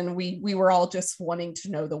 and we were all just wanting to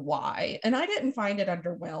know the why. And I didn't find it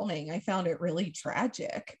underwhelming. I found it really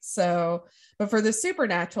tragic. So, but for the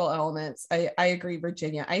supernatural elements, I agree,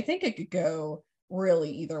 Virginia. I think it could go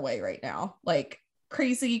really either way right now, like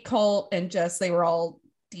crazy cult and just they were all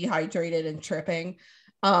dehydrated and tripping,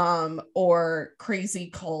 or crazy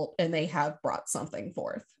cult and they have brought something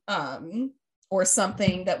forth, or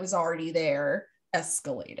something that was already there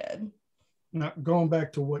escalated. Now, going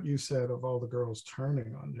back to what you said of all the girls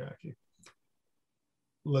turning on Jackie,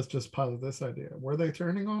 let's just posit this idea. Were they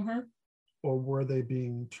turning on her? Or were they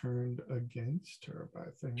being turned against her by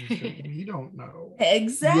things that we don't know?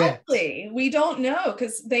 Exactly. Yet. We don't know,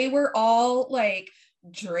 because they were all like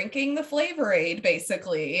drinking the flavor aid,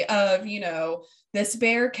 basically, of, you know, this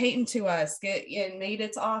bear came to us and made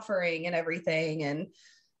its offering and everything.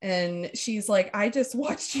 And she's like, I just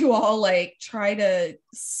watched you all like try to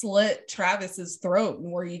slit Travis's throat,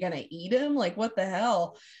 and were you going to eat him? Like, what the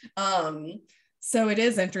hell? So it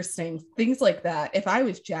is interesting. Things like that. If I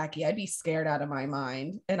was Jackie, I'd be scared out of my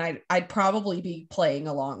mind, and I'd probably be playing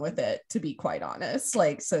along with it, to be quite honest,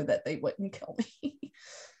 like so that they wouldn't kill me.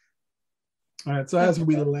 All right. So as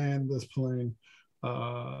we land this plane,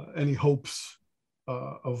 any hopes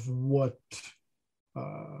of what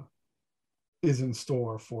is in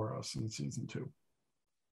store for us in season 2?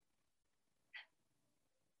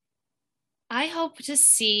 I hope to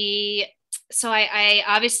see. So I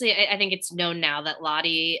obviously, I think it's known now that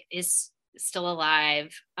Lottie is still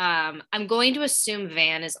alive. I'm going to assume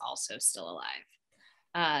Van is also still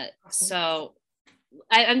alive. So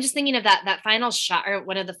I'm just thinking of that final shot, or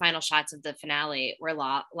one of the final shots of the finale, where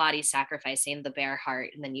Lottie's sacrificing the bear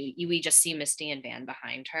heart, and then we just see Misty and Van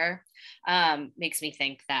behind her. Makes me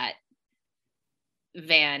think that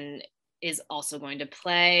Van is also going to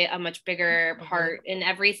play a much bigger part in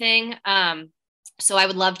everything. So I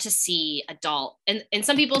would love to see adult, and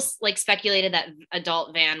some people like speculated that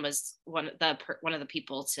adult Van was one of the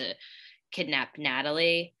people to kidnap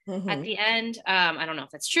Natalie at the end. I don't know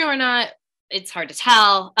if that's true or not. It's hard to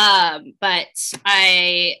tell. But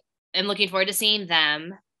I am looking forward to seeing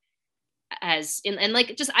them as and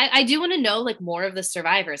like just I do want to know like more of the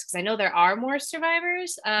survivors, because I know there are more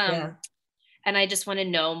survivors. And I just want to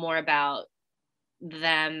know more about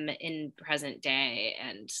them in present day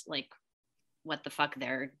and like what the fuck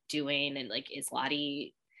they're doing, and like is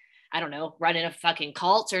Lottie, I don't know, running a fucking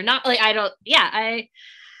cult or not? Like I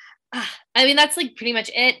mean that's like pretty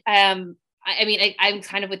much it. I mean I'm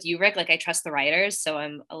kind of with you, Rick, like I trust the writers, so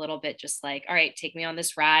I'm a little bit just like, all right, take me on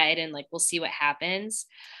this ride and like we'll see what happens.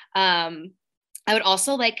 I would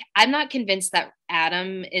also like, I'm not convinced that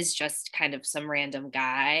Adam is just kind of some random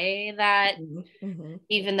guy that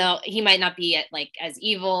even though he might not be like as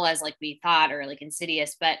evil as like we thought or like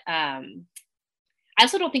insidious, but I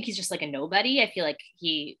also don't think he's just like a nobody. I feel like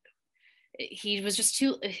he was just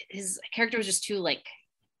too, his character was just too like,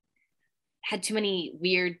 had too many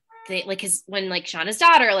weird things, like when like Shauna's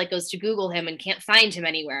daughter like goes to Google him and can't find him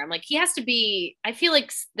anywhere. I'm like, he has to be, I feel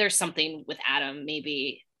like there's something with Adam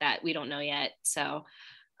maybe that we don't know yet. So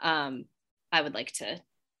I would like to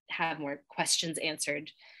have more questions answered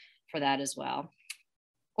for that as well.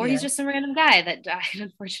 Or he's just some random guy that died,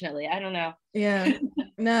 unfortunately. I don't know. Yeah.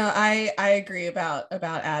 No, I agree about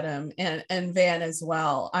Adam and Van as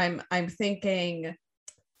well. I'm thinking,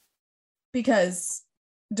 because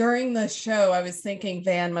during the show, I was thinking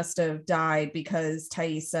Van must have died because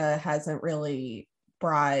Taissa hasn't really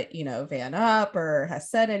brought, Van up or has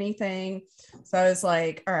said anything. So I was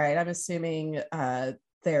like, all right, I'm assuming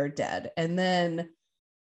they're dead. And then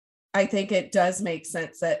I think it does make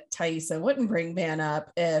sense that Taissa wouldn't bring Van up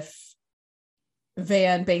if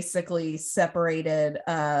Van basically separated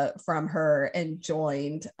from her and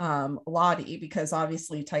joined Lottie, because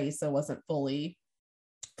obviously Taissa wasn't fully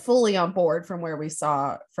on board from where we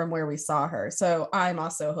saw her. So I'm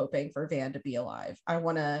also hoping for Van to be alive. I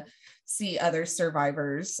want to see other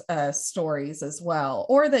survivors stories as well,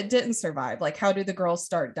 or that didn't survive. Like, how do the girls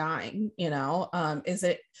start dying? Is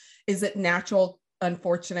it natural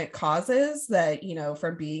unfortunate causes that,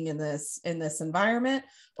 from being in this environment,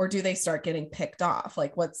 or do they start getting picked off?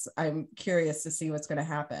 Like, I'm curious to see what's going to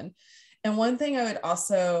happen. And one thing I would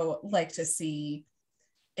also like to see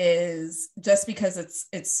is, just because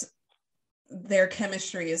it's their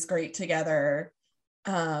chemistry is great together,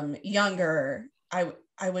 younger,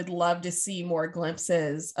 I would love to see more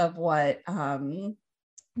glimpses of what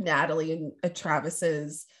Natalie and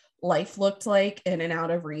Travis's life looked like in and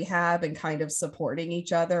out of rehab, and kind of supporting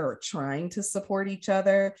each other or trying to support each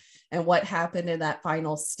other, and what happened in that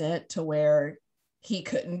final stint to where he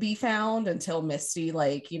couldn't be found until Misty,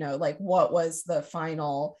 like what was the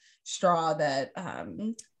final straw that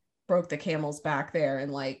broke the camel's back there,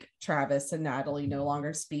 and like Travis and Natalie no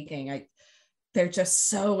longer speaking. They're just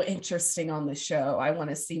so interesting on the show. I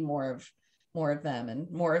want to see more of them and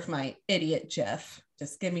more of my idiot Jeff.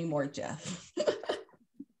 Just give me more Jeff.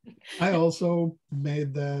 I also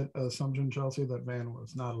made that assumption, Chelsea, that Van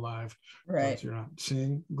was not alive. Right. You're not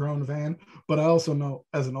seeing grown Van. But I also know,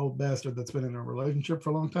 as an old bastard that's been in a relationship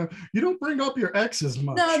for a long time, you don't bring up your ex as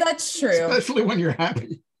much. No, that's true. Especially when you're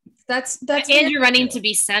happy. That's and you're running to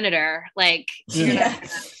be senator. Like, yeah.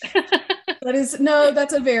 That's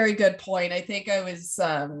a very good point. I think I was,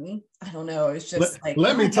 I don't know. It was just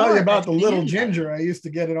let me tell you about the little ginger I used to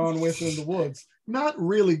get it on with in the woods. Not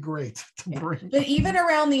really great to bring. But even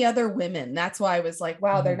around the other women, that's why I was like,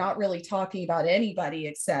 wow, they're not really talking about anybody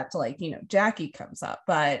except like, Jackie comes up.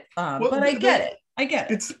 But but I get it. I get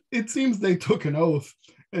it. It seems they took an oath,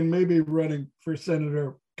 and maybe running for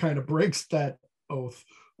senator kind of breaks that oath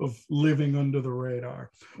of living under the radar.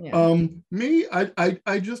 Yeah.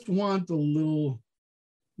 I just want a little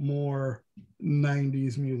more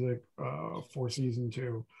 90s music for season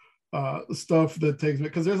 2. Stuff that takes me,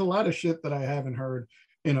 because there's a lot of shit that I haven't heard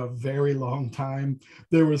in a very long time.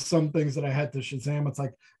 There was some things that I had to Shazam. It's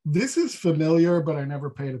like, this is familiar, but I never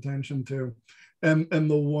paid attention to. And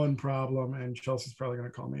the one problem, and Chelsea's probably going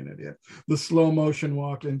to call me an idiot, the slow motion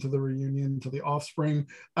walk into the reunion to the Offspring.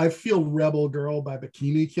 I feel Rebel Girl by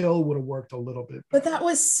Bikini Kill would have worked a little bit better. But that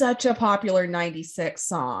was such a popular 96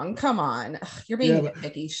 song. Come on. You're being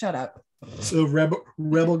nitpicky. Shut up. So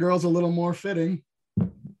Rebel Girl's a little more fitting.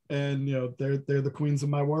 And, they're the queens of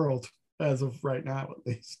my world, as of right now, at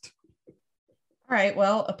least. All right.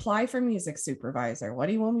 Well, apply for music supervisor. What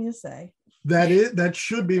do you want me to say? That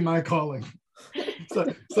should be my calling.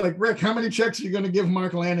 It's like, Rick, how many checks are you going to give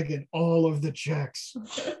Mark Lanigan? All of the checks.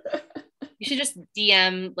 You should just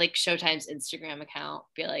DM like Showtime's Instagram account.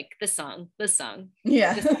 Be like, this song.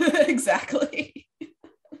 Yeah, exactly.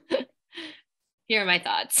 Here are my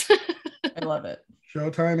thoughts. I love it.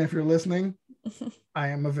 Showtime, if you're listening, I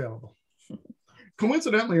am available.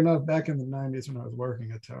 Coincidentally enough, back in the 90s when I was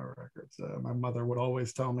working at Tower Records, my mother would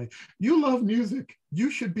always tell me, you love music, you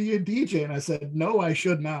should be a DJ. And I said, no, I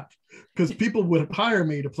should not. Because people would hire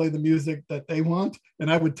me to play the music that they want,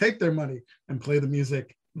 and I would take their money and play the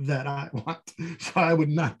music that I want. So I would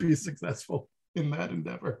not be successful in that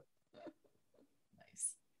endeavor.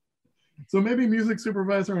 Nice. So maybe music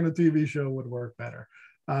supervisor on a TV show would work better.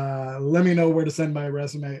 Let me know where to send my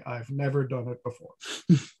resume. I've never done it before.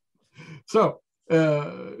 So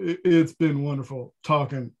it's been wonderful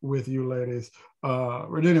talking with you ladies.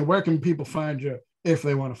 Virginia, where can people find you if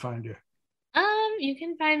they want to find you? You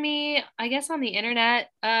can find me, I guess, on the internet,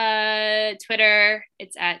 Twitter.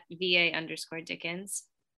 It's at VA_Dickens.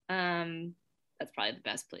 That's probably the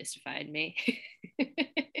best place to find me.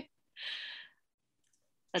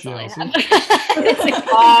 That's all I have.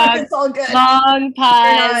 It's all good. Long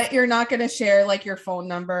pause. You're not going to share like your phone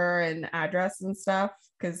number and address and stuff,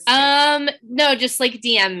 because no, just like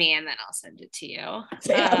DM me and then I'll send it to you.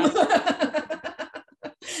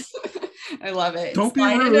 I love it. Don't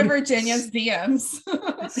Slide be rude. into Virginia's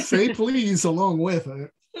DMs. Say please along with it,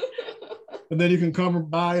 and then you can come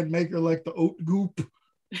by and make her like the oat goop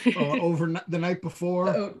over the night before.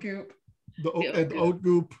 The oat goop. The oat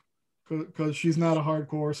goop, because she's not a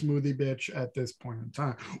hardcore smoothie bitch at this point in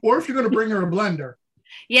time. Or if you're going to bring her a blender,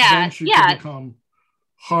 then she can become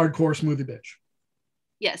hardcore smoothie bitch.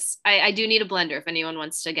 Yes, I do need a blender if anyone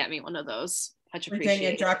wants to get me one of those. Much appreciated.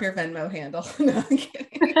 Virginia, drop your Venmo handle. No, I'm kidding.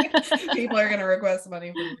 People are going to request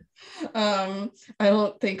money from you. I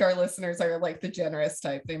don't think our listeners are like the generous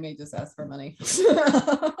type. They may just ask for money.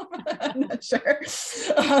 I'm not sure.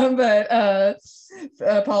 But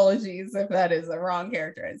apologies if that is a wrong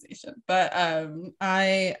characterization. But I'm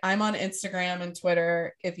on Instagram and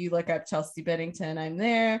Twitter. If you look up Chelsea Bennington, I'm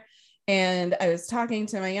there. And I was talking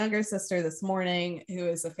to my younger sister this morning, who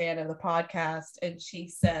is a fan of the podcast, and she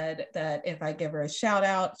said that if I give her a shout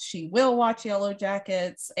out, she will watch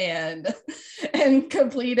Yellowjackets and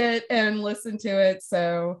complete it and listen to it.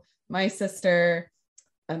 So my sister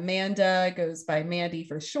Amanda goes by Mandy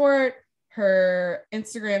for short. Her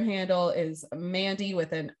Instagram handle is Mandy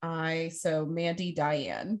with an I, so Mandy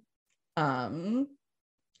Diane.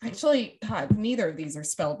 Actually, God, neither of these are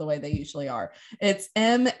spelled the way they usually are. It's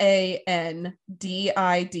MANDIDYAN.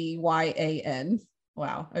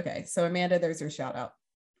 Wow. Okay. So Amanda, there's your shout out.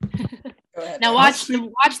 Go ahead. Now watch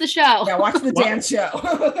the show. Yeah, watch the damn show.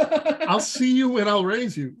 I'll see you and I'll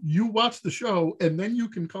raise you. You watch the show and then you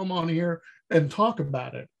can come on here and talk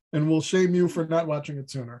about it. And we'll shame you for not watching it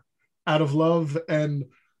sooner. Out of love and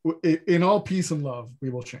in all peace and love, we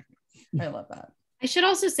will shame you. I love that. I should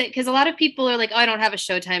also say, because a lot of people are like, oh, I don't have a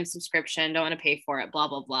Showtime subscription, don't want to pay for it, blah,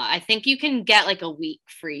 blah, blah. I think you can get like a week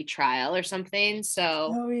free trial or something.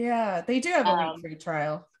 So oh yeah, they do have a week free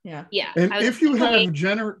trial. Yeah. Yeah. And if you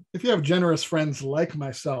have generous friends like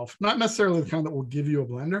myself, not necessarily the kind that will give you a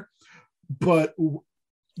blender, but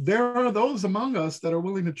there are those among us that are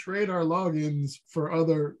willing to trade our logins for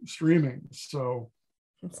other streaming. So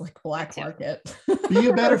it's like black market. Be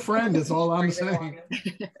a better friend is all I'm saying.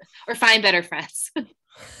 Or find better friends.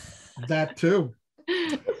 That too.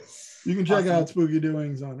 You can check out Spooky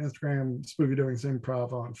Doings on Instagram, Spooky Doings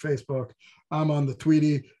Improv on Facebook. I'm on the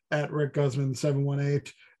Tweety at Rick Guzman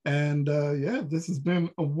 718. And this has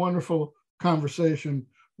been a wonderful conversation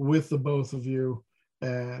with the both of you.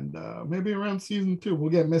 And maybe around season 2,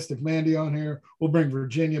 we'll get Mystic Mandy on here. We'll bring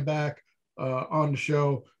Virginia back on the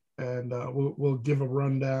show. And we'll give a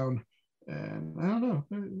rundown. And I don't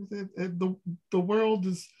know, the world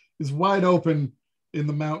is wide open in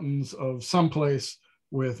the mountains of someplace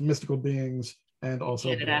with mystical beings and also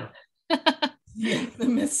Canada. Yeah, the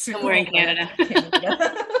mystical. Somewhere in Canada.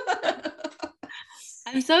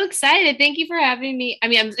 I'm so excited. Thank you for having me. I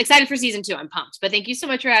mean, I'm excited for season 2. I'm pumped. But thank you so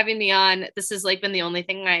much for having me on. This has like been the only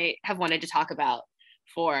thing I have wanted to talk about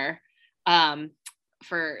for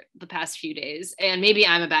the past few days. And maybe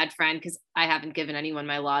I'm a bad friend because I haven't given anyone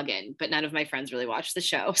my login, but none of my friends really watch the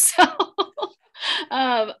show. So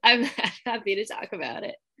I'm happy to talk about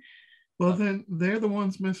it. Well, then they're the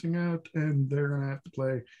ones missing out and they're going to have to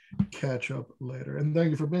play catch up later. And thank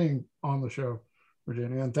you for being on the show,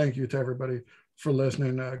 Virginia. And thank you to everybody for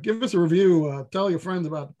listening. Give us a review. Tell your friends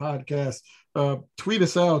about the podcast. Tweet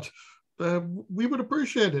us out. We would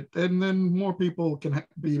appreciate it. And then more people can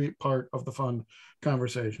be part of the fun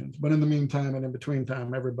conversations. But in the meantime and in between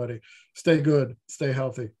time, everybody stay good, stay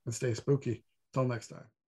healthy, and stay spooky. Till next time.